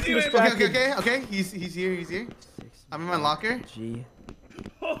him distracted. Okay. He's here. I'm in my locker. G.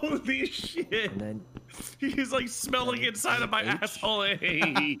 Holy shit! And then he's like smelling inside of my asshole.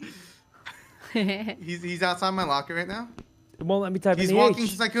 He's outside my locker right now. it won't let me type in He's the walking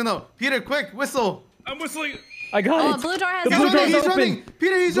H. to Sykkuno. Peter, quick, whistle. I'm whistling. I got Oh, it. blue door has The blue opened. door's He's open. running.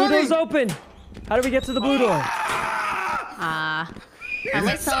 Peter, he's Blue running. door's open. How do we get to the blue door? I'm Inside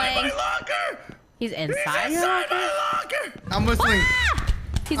my whistling. locker. He's inside Inside your locker? my locker. I'm whistling.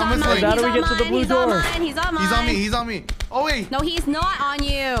 He's I'm on whistling. mine. How He's do we on get to the mine. blue He's on door? mine. He's on mine. He's on me. He's on me. Oh wait. No, he's not on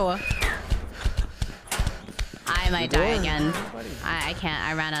you. I might die again. I can't.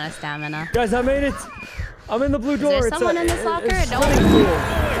 I ran out of stamina. Guys, I made it. I'm in the blue door. there It's someone a, in this locker? it's No. swimming pool.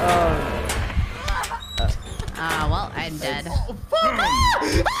 Well, I'm dead. Oh, fuck.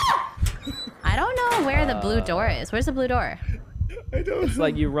 I don't know where the blue door is. Where's the blue door? It's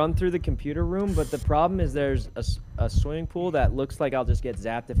like you run through the computer room, but the problem is there's a swimming pool that looks like I'll just get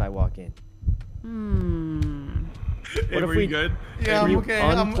zapped if I walk in. Hey, if were we- you good? Yeah, I'm okay.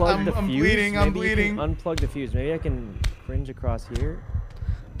 I'm bleeding. I'm Maybe you bleeding. can unplug the fuse. Maybe I can cringe across here.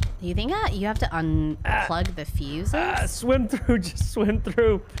 Do you think you have to unplug the fuses? Swim through. Just swim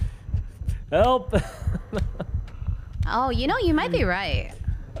through. Help. Oh, you know, you might be right.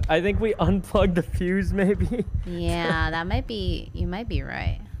 I think we unplugged the fuse, maybe. Yeah, that might be. You might be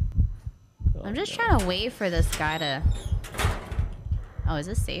right. Oh, I'm just no. trying to wait for this guy to. Oh, is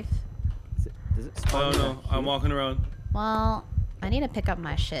this safe? Does it I spawn don't know. I'm walking around. Well, I need to pick up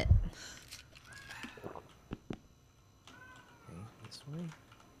my shit. Okay, this way.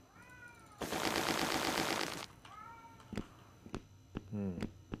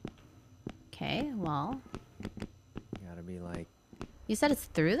 Okay, well, Gotta be like. you said it's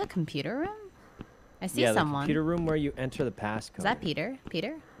through the computer room? I see Yeah, the someone. computer room where you enter the passcode. Is that Peter?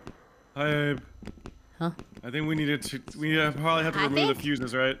 Peter? Hi. Huh? I think we needed to. We probably have to I remove the think-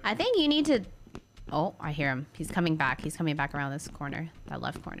 fuses, right? I think you need to. Oh, I hear him. He's coming back. He's coming back around this corner. That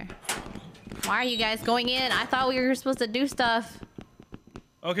left corner. Why are you guys going in? I thought we were supposed to do stuff.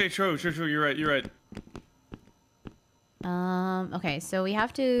 Okay, true. You're right. You're right. Okay, so we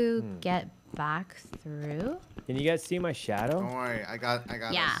have to get back through. Can you guys see my shadow? Don't worry. I got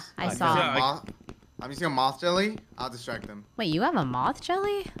Yeah, this. I I'm saw. using I'm using a moth jelly. I'll distract them. Wait, you have a moth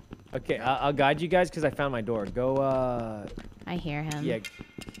jelly? Okay, I'll guide you guys because I found my door. Go, I hear him. yeah.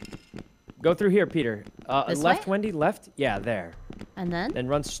 Go through here, Peter. This Left, way? Wendy, left. Yeah, there. And then? Then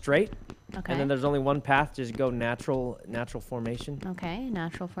run straight. Okay. And then there's only one path. Just go natural formation. Okay,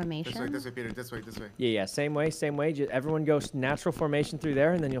 natural formation. This way, Peter. This way. Yeah, same way. Just, everyone goes natural formation through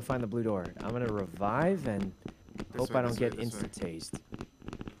there, and then you'll find the blue door. I'm gonna revive and hope way, I don't this get way, this way. insta-tased.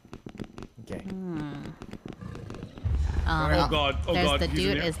 Okay. Oh god. Oh There's god. the He's in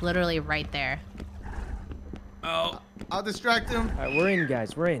dude here. is literally right there. Oh. I'll distract him. All right, we're in,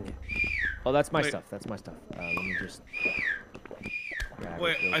 guys. We're in. Oh, that's my Wait. stuff. That's my stuff. Let me just. grab it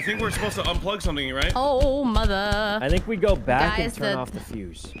Wait. real I think quick. we're supposed to unplug something, right? Oh, mother. I think we go back Guys, and turn the- off the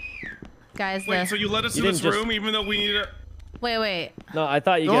fuse. Guys, Wait. So you let us You in this didn't just- room even though we needed. wait. No, I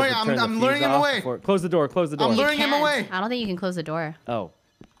thought you Don't guys worry, would turn I'm the fuse luring him off away. before- Close the door. Close the door. I'm You luring him can't. away. I don't think you can close the door. Oh.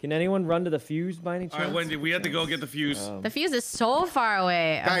 Can anyone run to the fuse by any All chance? right, Wendy. We had to go get the fuse. The fuse is so far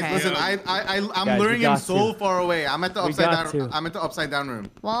away. Guys, Okay. listen. I'm Guys, we luring him got so to. far away. I'm at the We upside got down. to. I'm at the upside down room.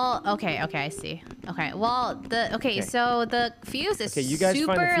 Well, okay, I see. Okay, well, Okay. so the fuse is Okay, you guys find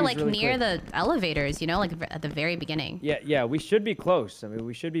the super fuse like really near quick. the elevators, you know, like at the very beginning. Yeah, we should be close. I mean,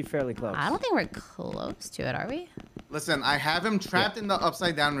 we should be fairly close. I don't think we're close to it, are we? Listen, I have him trapped in the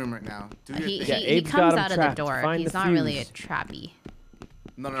upside down room right now. Do your He, thing. Yeah, he Abe's comes got him out of the trapped. door. Find He's the not really a fuse. trappy.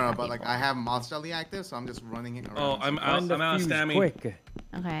 No, but like I have moth jelly active, so I'm just running it around. Oh, I'm out. Find the I'm out of fuse stammy. quick.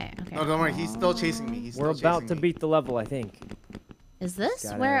 Okay. No, don't worry. He's still chasing me. He's We're still about chasing to me. beat the level, I think. Is this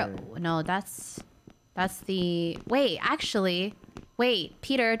Gotta- where? No, that's the. Wait, actually, wait,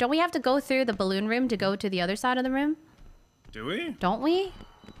 Peter. Don't we have to go through the balloon room to go to the other side of the room? Do we? Don't we?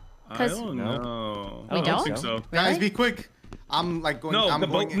 I 'Cause- don't know. We I don't? think so. Guys, Really? be quick. I'm like going. No, I'm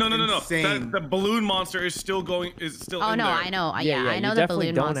going no. insane. The balloon monster is still going. Is still. Oh in no, there. I know. Yeah, I you know the definitely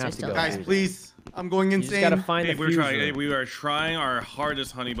balloon don't monster's have to still go there. Guys, through. please. I'm going You just insane. gotta find Hey, the we're fuse trying. Hey, room. we are trying our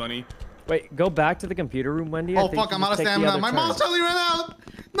hardest, honey bunny. Wait, go back to the computer room, Wendy. I Oh think fuck! you I'm just out of take the stamina. other My turn. moth jelly ran out.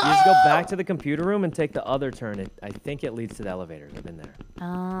 No. You just go back to the computer room and take the other turn. I think it leads to the elevators. I've been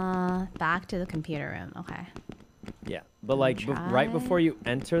there. Back to the computer room. Okay. Yeah, but like right Try. before you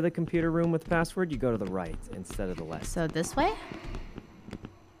enter the computer room with password, you go to the right instead of the left. So this way?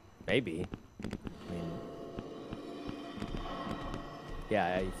 Maybe. I mean,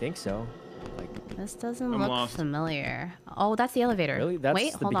 yeah, I think so. Like, This doesn't I'm look lost. familiar. Oh, that's the elevator. really? That's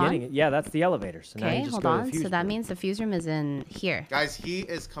Wait, the hold beginning. on. Yeah, that's the elevator. So now Okay, you just hold go to the on. fuse So that room. means the fuse room is in here. Guys, he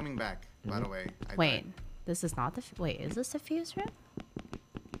is coming back. By the way. I Wait, died. this is not the. Wait, is this the fuse room?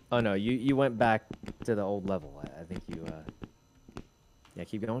 Oh no, you went back to the old level. I think you. Yeah,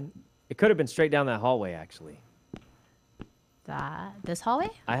 keep going. It could have been straight down that hallway actually. This hallway?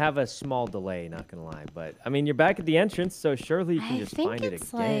 I have a small delay, not gonna lie, but I mean you're back at the entrance, so surely you can I just think find it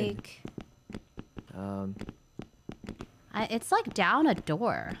it's again. like. Um, It's like down a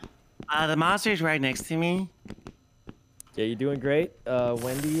door. The monster's right next to me. yeah, you're doing great.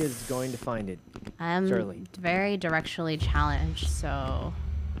 Wendy is going to find it. I'm Surely. very directionally challenged, so.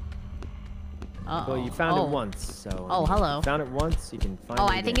 Well, you found it once, so. Oh, hello. You found it once, you can find it. Oh,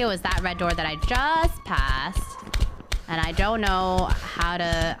 I think it was that red door that I just passed. And I don't know how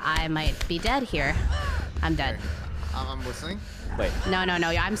to. I might be dead here. I'm dead. I'm whistling. Wait. No.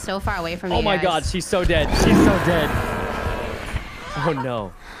 I'm so far away from you. Oh my guys. God, she's so dead. She's so dead. Oh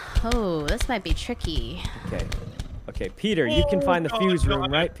no. Oh, this might be tricky. Okay. Okay, Peter, you can find the fuse room,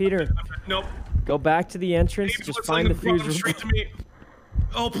 right, Peter? Nope. Go back to the entrance. Abe's Just whistling find the and fuse running room. straight to me.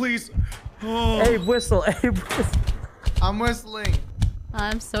 Oh, please. Oh. Abe, whistle. Abe, whistle. I'm whistling.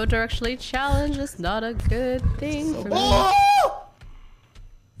 I'm so directionally challenged. It's not a good thing for me. Oh!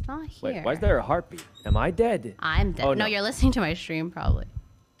 It's not here. Wait, why is there a heartbeat? Am I dead? I'm dead. Oh, no, no. you're listening to my stream probably.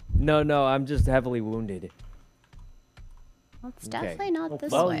 No, I'm just heavily wounded. Well, it's Okay. definitely not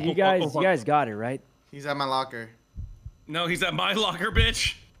this Well, way. you guys got it, right? He's at my locker. No, he's at my locker,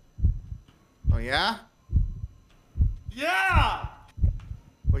 bitch. Oh yeah? Yeah.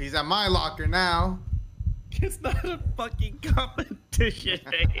 Well, he's at my locker now. It's not a fucking competition.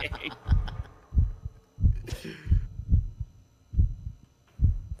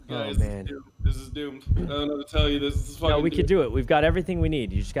 Oh, Guys, man. This is doomed. I don't know how to tell you this. This is fucking No, we could do it. We've got everything we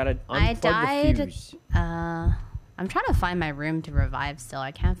need. You just gotta I unplug died. the fuse. I'm trying to find my room to revive still.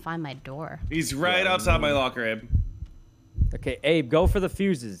 I can't find my door. He's right outside my locker, Abe. Okay, Abe, go for the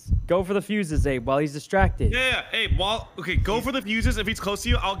fuses. Go for the fuses, Abe, while he's distracted. Yeah, Abe. Okay, go for the fuses. If he's close to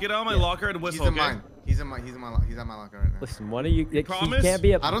you, I'll get out of my locker and whistle. He's in okay? mine. He's at my locker right now. Listen, one of you. He promise? can't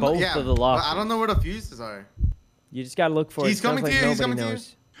be at I don't know. both Yeah, of the but lockers. I don't know where the fuses are. You just gotta look for He's it. Sounds coming like to you, he's nobody coming to you.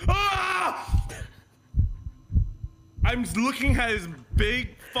 knows. Ah! I'm looking at his big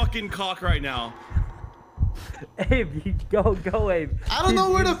fucking cock right now. Abe, go, Abe. I don't know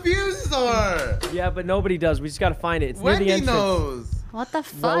where the fuses are. Yeah, but nobody does. We just gotta find it. It's near the Wendy entrance. knows. What the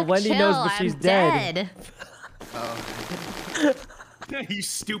fuck? Well, Wendy Chill, knows, but she's I'm dead. You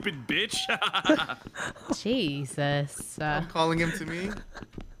stupid bitch. Jesus. I'm calling him to me.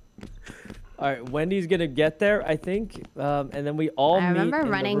 All right, Wendy's gonna get there, I think, and then we all I meet remember in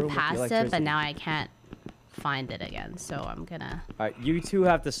the running room with the past it, but electricity. now I can't find it again. So I'm gonna. All right, you two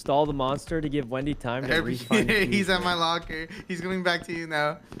have to stall the monster to give Wendy time to reach find the fuse He's at room. my locker. He's coming back to you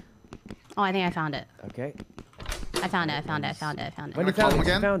now. Oh, I think I found it. Okay. I found it. Wendy Wanna call found him it. She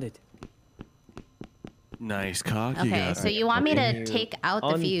again? found it. Nice cock. Okay, so you want me to take out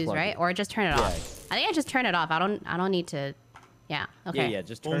the fuse, Unplug right? it. Or just turn it Yeah. off? I think I just turn it off. I don't need to. Yeah. Okay. Yeah,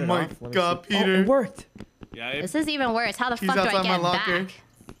 just Oh turn it my off. Let me God, see. Oh, Peter. it worked. Yeah, Abe. This is even worse. How the He's fuck do I outside my get locker. back?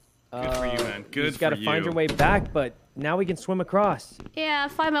 Good for you, man. You Good just for gotta you. find your way back, but now we can swim across. Yeah,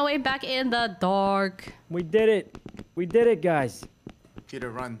 find my way back in the dark. We did it. We did it, guys.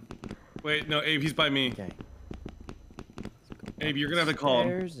 Peter, run. Wait, no, Abe, he's by me. Okay. Abe, you're gonna have to call him.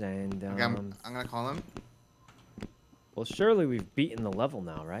 Stairs and Okay, I'm gonna call him. well, surely we've beaten the level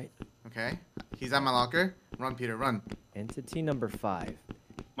now, right? Okay. He's at my locker. Run, Peter, run. Entity number 5.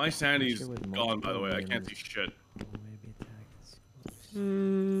 My sanity's Monster with gone, by the way. I multiple can't see limbs. shit.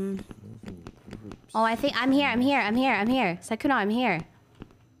 Oh, I think I'm here. Sykkuno, I'm here.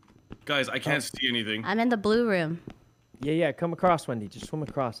 Guys, I can't see anything. I'm in the blue room. Yeah, come across, Wendy. Just swim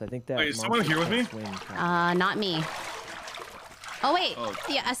across. I think that. Wait, is someone monster here with me? can't swim, probably. Not me. Oh wait, Oh.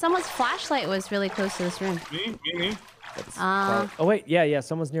 yeah, someone's flashlight was really close to this room. Me? Oh wait, yeah,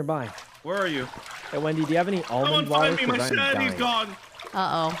 someone's nearby. Where are you? Hey, Wendy, do you have any Someone almond water? find me! My 'Cause I'm sanity's dying.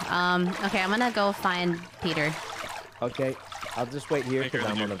 gone! Okay, I'm gonna go find Peter. Okay, I'll just wait here I hear because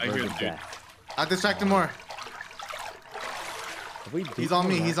I'm the on the dude. I verge hear of the dude. death. I'll distract him more. Have we He's beaten on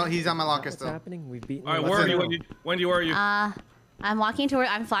me. the level? He's on my locker What's still. happening? We've beaten. Alright, the where are you, level. Wendy? Where are you? I'm walking toward.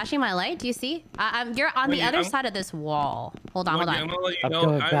 I'm flashing my light. Do you see? You're on Wendy, the other I'm- side of this wall. Hold on, Wendy, I'm hold gonna let you I'm know,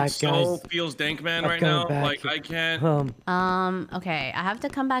 coming I'm back, so guys. feels dank man I'm right coming now. back. Like, I can't. on. Okay, I have to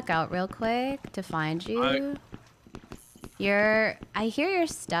come back out real quick to find you. I hear your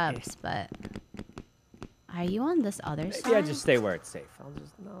steps, but are you on this other side? Yeah, just stay where it's safe.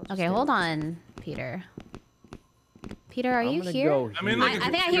 Okay, hold on, Peter. Peter, are you here? I mean, like I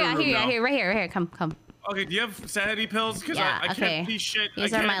think I hear you. Right here. Come. Okay, do you have sanity pills? Because Yeah, I okay. can't see shit.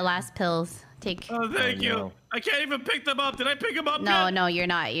 These are my last pills. Take. Oh, thank you. no. I can't even pick them up. Did I pick them up No, yet? no, you're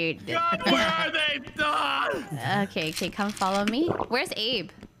not. You're. God, where are they? Okay, come follow me. Where's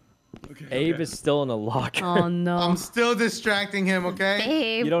Abe? Okay, Abe is still in a locker. Oh no. I'm still distracting him, okay?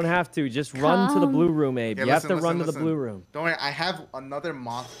 Abe. You don't have to. Just run to the blue room, Abe. Okay, you have listen, to run to listen. the blue room. Don't worry, I have another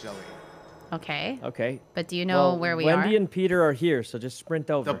moth jelly. Okay. Okay. But do you know Well, where we Wendy are? and Peter are here, so just sprint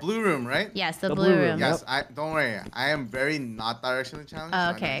over. The blue room, right? Yes, the the blue blue room. room, Yes, don't worry. I am very not directionally challenged. so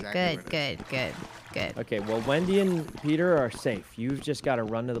I know Okay, exactly where it is. good. Okay, well, Wendy and Peter are safe. You've just got to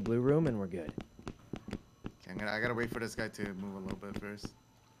run to the blue room, and we're good. Okay, I gotta wait for this guy to move a little bit first.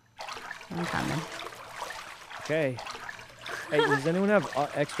 I'm coming. Okay. Hey, does anyone have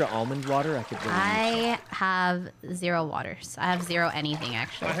extra almond water? I could really use I have 0 waters. I have 0 anything,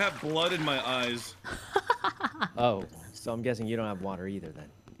 actually. I have blood in my eyes. some. Oh, so I'm guessing you don't have water either then.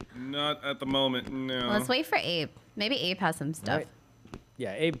 Not at the moment, no. Well, let's wait for Abe. Maybe Abe has some stuff. Right.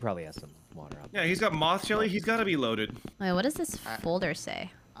 Yeah, Abe probably has some water out there. Yeah, he's got moth jelly. He's got to be loaded. Wait, what does this folder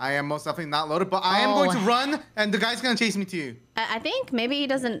say? I am most definitely not loaded, but I am going to Oh. run, and the guy's gonna chase me to you. I think maybe he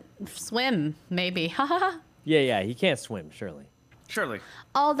doesn't swim. Maybe. Haha. Yeah, he can't swim, surely. Surely.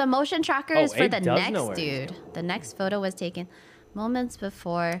 Oh, the motion tracker Oh, is for Abe the does know next where it is. dude. The next photo was taken moments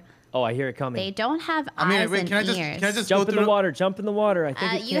before. Oh, I hear it coming. They don't have I mean, eyes wait, and can I ears. just Jump go in through the water. Jump in the water. I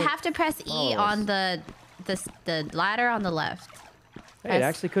think it You can't have to press E follow on us. the ladder on the left. Hey, it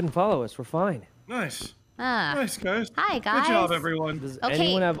actually couldn't follow us. We're fine. Nice. Ah. Nice, guys. Hi, guys. Good job, everyone. Does Okay.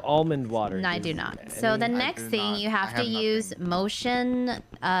 anyone have almond water? No, I Does do not. So the any- next do thing not. you have I to have use nothing. motion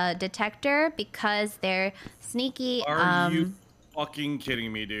detector because they're sneaky. Are you fucking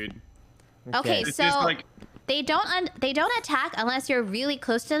kidding me, dude? Okay, It's so just like, they don't attack unless you're really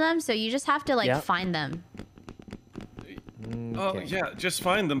close to them. So you just have to like Yep. find them. oh Okay. yeah, just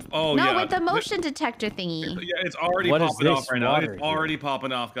find them. Oh No, yeah. with the motion detector thingy. Yeah, it's already What is popping off this right now. water It's here? already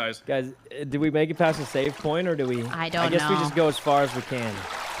popping off, guys. Guys, did we make it past the save point, or do we? I don't I guess we know. just go as far as we can.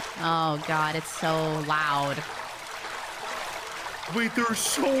 Oh god, it's so loud. Wait, there's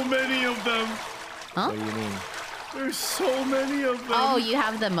so many of them. Huh? What do you mean? There's so many of them. Oh, you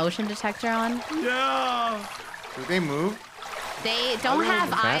have the motion detector on? Yeah. Do they move? They don't have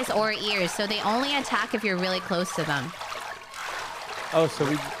what's eyes happening. or ears, so they only attack if you're really close to them. Oh, so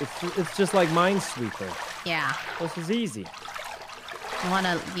it's just like Minesweeper. Yeah. This is easy.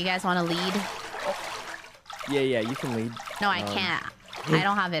 You guys wanna lead? Yeah, you can lead. No, I can't. I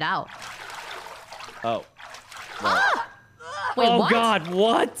don't have it out. Oh. Wait, oh what? God,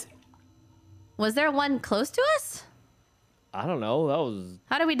 what? Was there one close to us? I don't know. That was.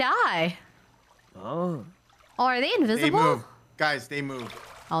 How did we die? Oh. Oh, are they They invisible? move. Guys, they move.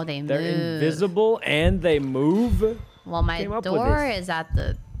 Oh, they move. They're invisible and they move. Well, my Came up with door this. is at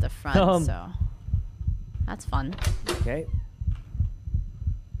the front, so that's fun. Okay.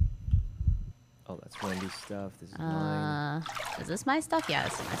 Oh, that's Wendy's stuff. This is mine. Is this my stuff? Yeah,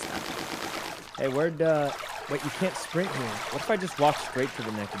 this is my stuff. Hey, where'd wait, you can't sprint here. What if I just walk straight to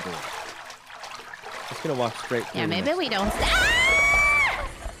the next door? Just gonna walk straight through Yeah, the maybe next- we don't. Ah!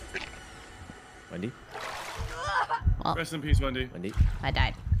 Wendy? Well, Rest in peace, Wendy. Wendy? I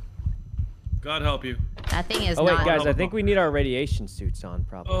died. God help you. That thing is Oh wait, not. guys, I think we need our radiation suits on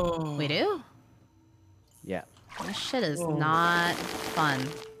probably. Oh. We do? Yeah. This shit is not fun.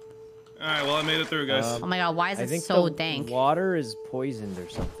 All right, well I made it through, guys. Oh my god, why is I it think so the dank? water is poisoned or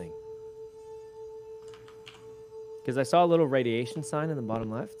something. Because I saw a little radiation sign in the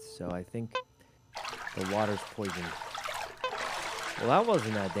bottom left, so I think the water's poisoned. Well, that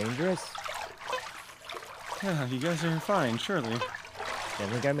wasn't that dangerous. Yeah, you guys are fine, surely. I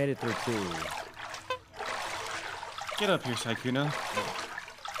think I made it through too. Get up here, Sykkuno.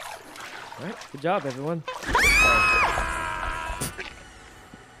 All right, good job, everyone.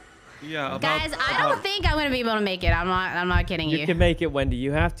 Yeah, Guys, I don't think I'm gonna be able to make it. I'm not kidding you. You can make it, Wendy.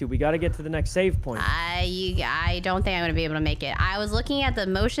 You have to. We got to get to the next save point. I don't think I'm gonna be able to make it. I was looking at the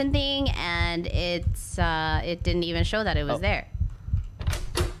motion thing and it didn't even show that it was there.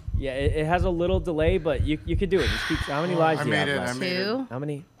 Yeah, it has a little delay, but you could do it. Just keep. How many lives I do you made have it. left? I made it. 2. How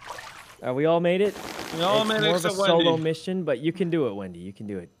many? We all made it. We all It's made it more of a except solo Wendy. mission, but you can do it, Wendy. You can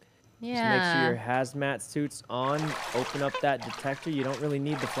do it. Yeah. Just make sure your hazmat suit's on. Open up that detector. You don't really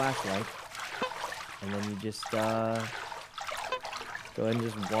need the flashlight. And then you just go ahead and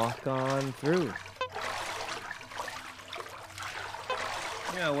just walk on through.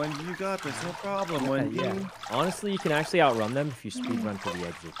 Yeah, Wendy, you got this. No problem, Wendy. Yeah. Honestly, you can actually outrun them if you speed run to the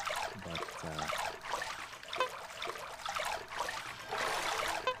exit. But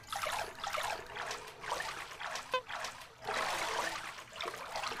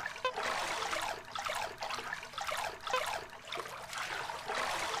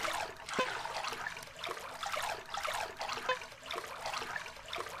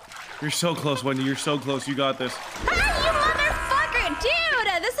You're so close, Wendy. You're so close. You got this. Ah, you motherfucker!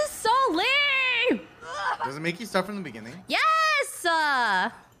 Dude, this is so lame! Does it make you start from the beginning? Yes!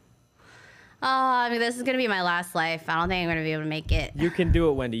 I mean, this is gonna be my last life. I don't think I'm gonna be able to make it. you can do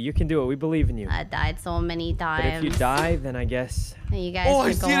it, Wendy. You can do it. We believe in you. I died so many But if times. you die, then I guess And you guys Oh,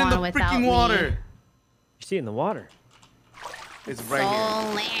 I could go see it in on the without freaking me. water. you see it in the water. It's So right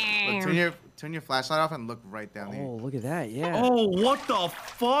here. Look, lame. turn your flashlight off and look right down here. Oh, look at that. Yeah. Oh, what the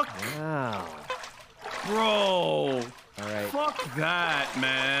fuck? Wow. Bro. All right. Fuck that,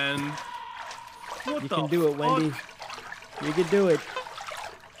 man. What You the can do it, fuck? Wendy. You can do it.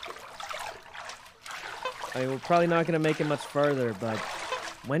 I mean, we're probably not going to make it much further, but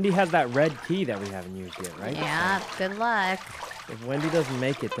Wendy has that red key that we haven't used yet, right? Yeah, good luck. So if Wendy doesn't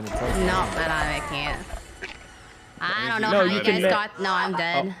make it, then it's okay. No, I can't. I don't know No, how you you can guys ma- got. No, I'm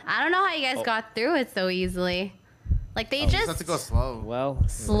dead. Oh. I don't know how you guys got through it so easily. Like they You just have just to go slow. Well, it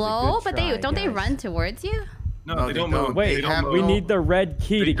was a slow, good but try, don't they guys. run towards you? No, No, they they don't don't. move. Wait, They don't we move. need the red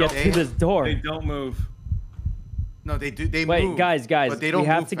key They to get don't- through this door. They don't move. No, they do. They Wait, move. guys, but they don't we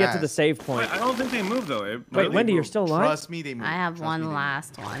have move to get to the fast. save point. I don't think they move though. Abe. Wait, they Wendy, you're move. still alive? Trust me, they move. I have Trust me, one they move.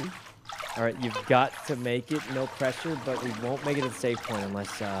 last one. All right, you've got to make it. No pressure, but we won't make it to the save point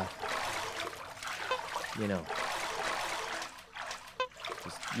unless, you know.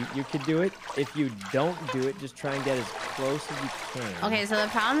 Just, you can do it. If you don't do it, just try and get as close as you can. Okay, so the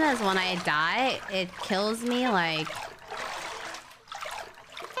problem is when I die, it kills me like.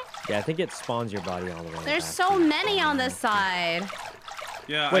 Yeah, I think it spawns your body all the way. There's back so to- many on this side.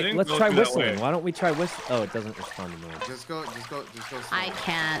 Yeah, I Wait, didn't let's go try through that whistling. way. Why don't we try whistling? Oh, it doesn't respond to noise. Just go slow. I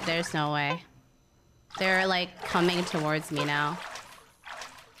can't. There's no way. They're like coming towards me now.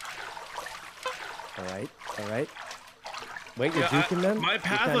 All right, all right. Wait, you're Yeah, juking them? my You're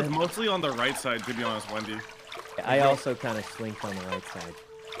path kinda- was mostly on the right side, to be honest, Wendy. I also kind of slinked on the right side.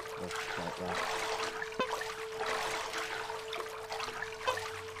 Right, right.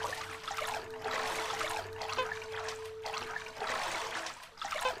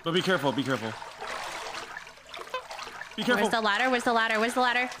 But be careful, be careful. Be careful. Where's the ladder? Where's the ladder? Where's the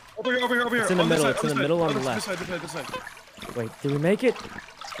ladder? Over here, over here, over here. It's in the On this middle, side, it's in this the side. middle on Oh, the this left. side, this side, this side. Wait, did we make it?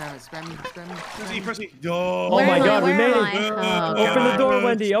 Spam it, spam it, spam it. Press E, press E. Oh Where my am I? God, we Where made am it. I? Oh, Open the God. door,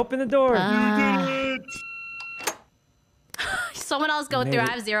 Wendy. Open the door. Someone else go Made through. I it.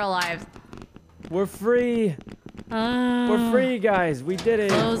 have 0 lives. We're free. We're free, guys. We did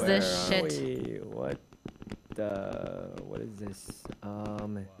it. Close Where this are shit. we? What is this?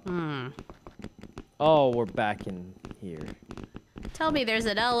 Oh, we're back in here. Tell me there's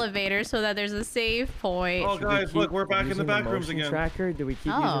an elevator so that there's a save point. Oh, Should we guys, keep look, we're back in the using back rooms motion again. Tracker? Do we keep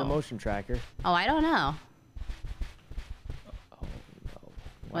using Oh. the motion tracker? Oh, I don't know. Oh, no.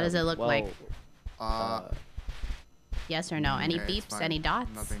 What does it look like? Yes or no? Any okay, it's beeps? fine. Any dots?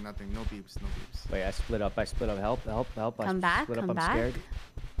 Nothing. No beeps. No beeps. Wait, I split up. Help. Come I back, split up. come I'm back. scared.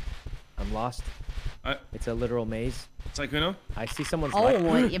 I'm lost. It's a literal maze. Sykkuno? I see someone's Oh,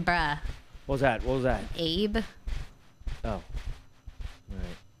 light. yeah, bruh. What was that? Abe. Oh.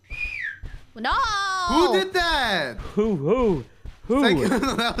 Alright. No! Who did that? Who?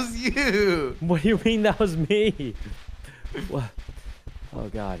 Sykkuno, that was you. What do you mean that was me? What? Oh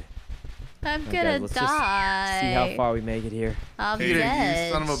God. I'm Okay, gonna let's die. just see how far we make it here. I'm Peter, dead.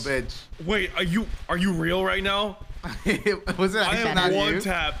 you son of a bitch. Wait, are you real right now? Was it I actually have not one you?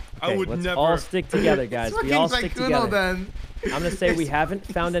 tap. I Okay, would let's never. all stick together, guys. It's We all fucking stick Sykkuno together. then. I'm gonna say we haven't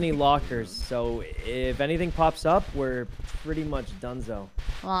found any lockers, so if anything pops up, we're pretty much donezo.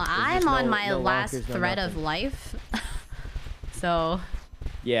 Well, just I'm on no- my no last lockers, no thread of nothing. life. So.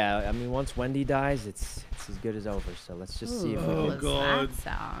 Yeah, I mean, once Wendy dies, it's as good as over. So let's just see if we Oh, can. What's God. that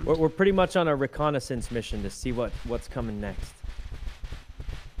sound? We're pretty much on a reconnaissance mission to see what's coming next.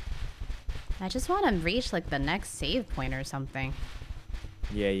 I just want to reach like the next save point or something.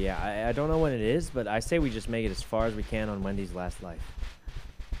 Yeah. I don't know when it is, but I say we just make it as far as we can on Wendy's last life.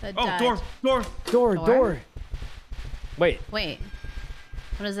 The Oh, dud. door. Door. Wait, Wait.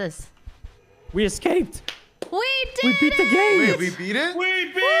 What is this? we escaped. We did We beat the game. Wait, we beat it? We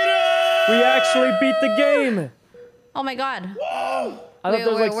beat it! We actually beat the game. Oh my god. I thought there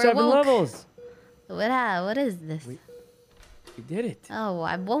was like we're 7 woke. levels. What is this? We did it. Oh,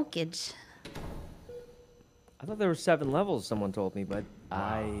 I'm wokage. I thought there were 7 levels. Someone told me, but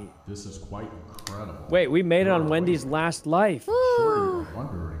This is quite incredible. Wait, we made it on Wendy's last life. Sure, you are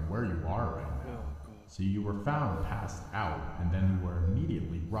wondering where you are right now. So you were found passed out, and then you were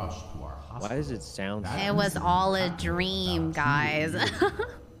immediately rushed to our hospital. Why does it sound? It was all a dream, guys.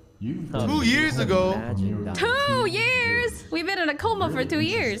 2 years ago. 2 years. We've been in a coma for 2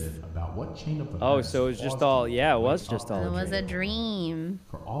 years. Oh, so it was just all. Yeah, it was just all. It was a dream.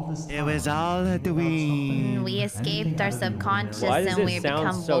 It was all a dream. We escaped our subconscious Why does and we it sound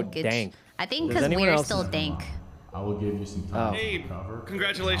become so voltage. dank? I think Does because anyone we're else- still dank. I will give you some time Hey, to recover.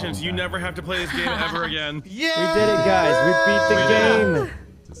 congratulations! You never have to play this game ever again. Yeah. We did it, guys. We beat the game.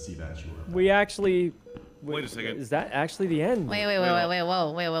 To see that you were. We actually. Wait a second. Is that actually the end? Wait,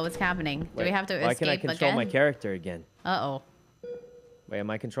 whoa, what's happening? Do we have to Why escape can I control my again? character again? Uh-oh. Wait, am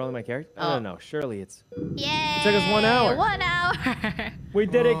I controlling my character? Oh. I don't know. Surely it's. Yay! It took us 1 hour. 1 hour! We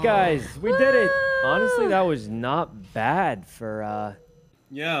did it, guys. We did it. Honestly, that was not bad for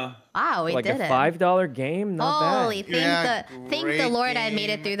Yeah. Wow, we like did a it. $5 game. Not Holy, bad. thank the Lord I made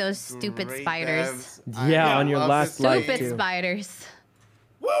it through those stupid spiders. Yeah, on your last life Stupid too. spiders.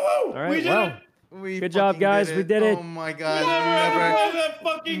 All right, well. We Good job, fucking guys. did We did it. Oh my god.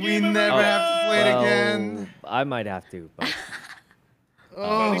 We never have to play it again. I might have to, but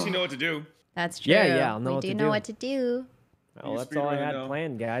At least you know what to do. That's true. yeah, I'll know we what do to know do. what to do. well, that's all I had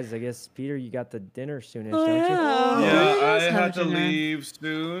planned, guys. I guess Peter, you got the dinner soonish, Oh, don't you? Yeah, I Yes, have to Hajime. leave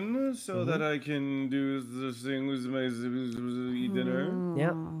soon so that I can do the thing with my eat dinner.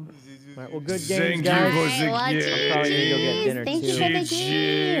 Yeah. All right, well, good games, Thank you guys. for the Alright, well, game. I'm probably gonna go get dinner Thank too. you for the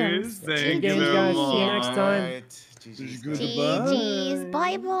Cheers. games. Thank Games, you very guys. much. See you next time. Alright. GG's.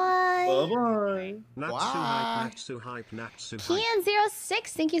 Bye bye. Bye-bye. Natsu hype. Kian06,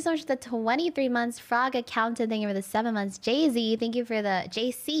 thank you so much for the 23 months. Frog Accountant, thank you for the 7 months. JC, thank you for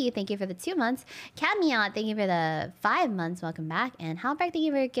the 2 months. Cadmiot, thank you for the 5 months. Welcome back. And Halberg, thank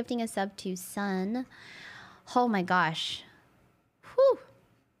you for gifting a sub to Sun. Oh my gosh. Whew.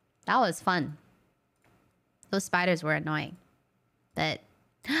 That was fun. Those spiders were annoying. But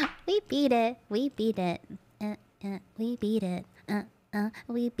we beat it. We beat it. We beat it.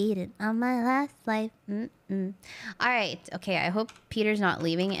 We beat it on my last life. All right. Okay, I hope Peter's not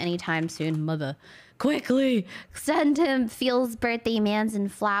leaving anytime soon. Mother. Quickly! Send him Phil's birthday mans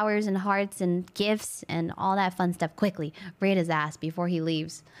and flowers and hearts and gifts and all that fun stuff. Quickly. Raid his ass before he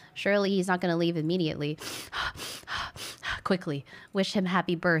leaves. Surely he's not going to leave immediately. Quickly. Wish him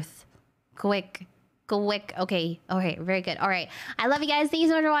happy birth. Quick. Okay, very good. All right, I love you guys. Thank you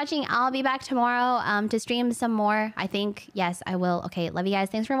so much for watching. I'll be back tomorrow to stream some more. I think, yes, I will. Okay, love you guys.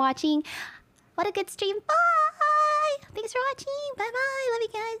 Thanks for watching. What a good stream. Bye. Thanks for watching. Bye. Love you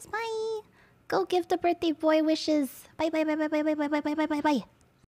guys. Bye. Go give the birthday boy wishes. Bye.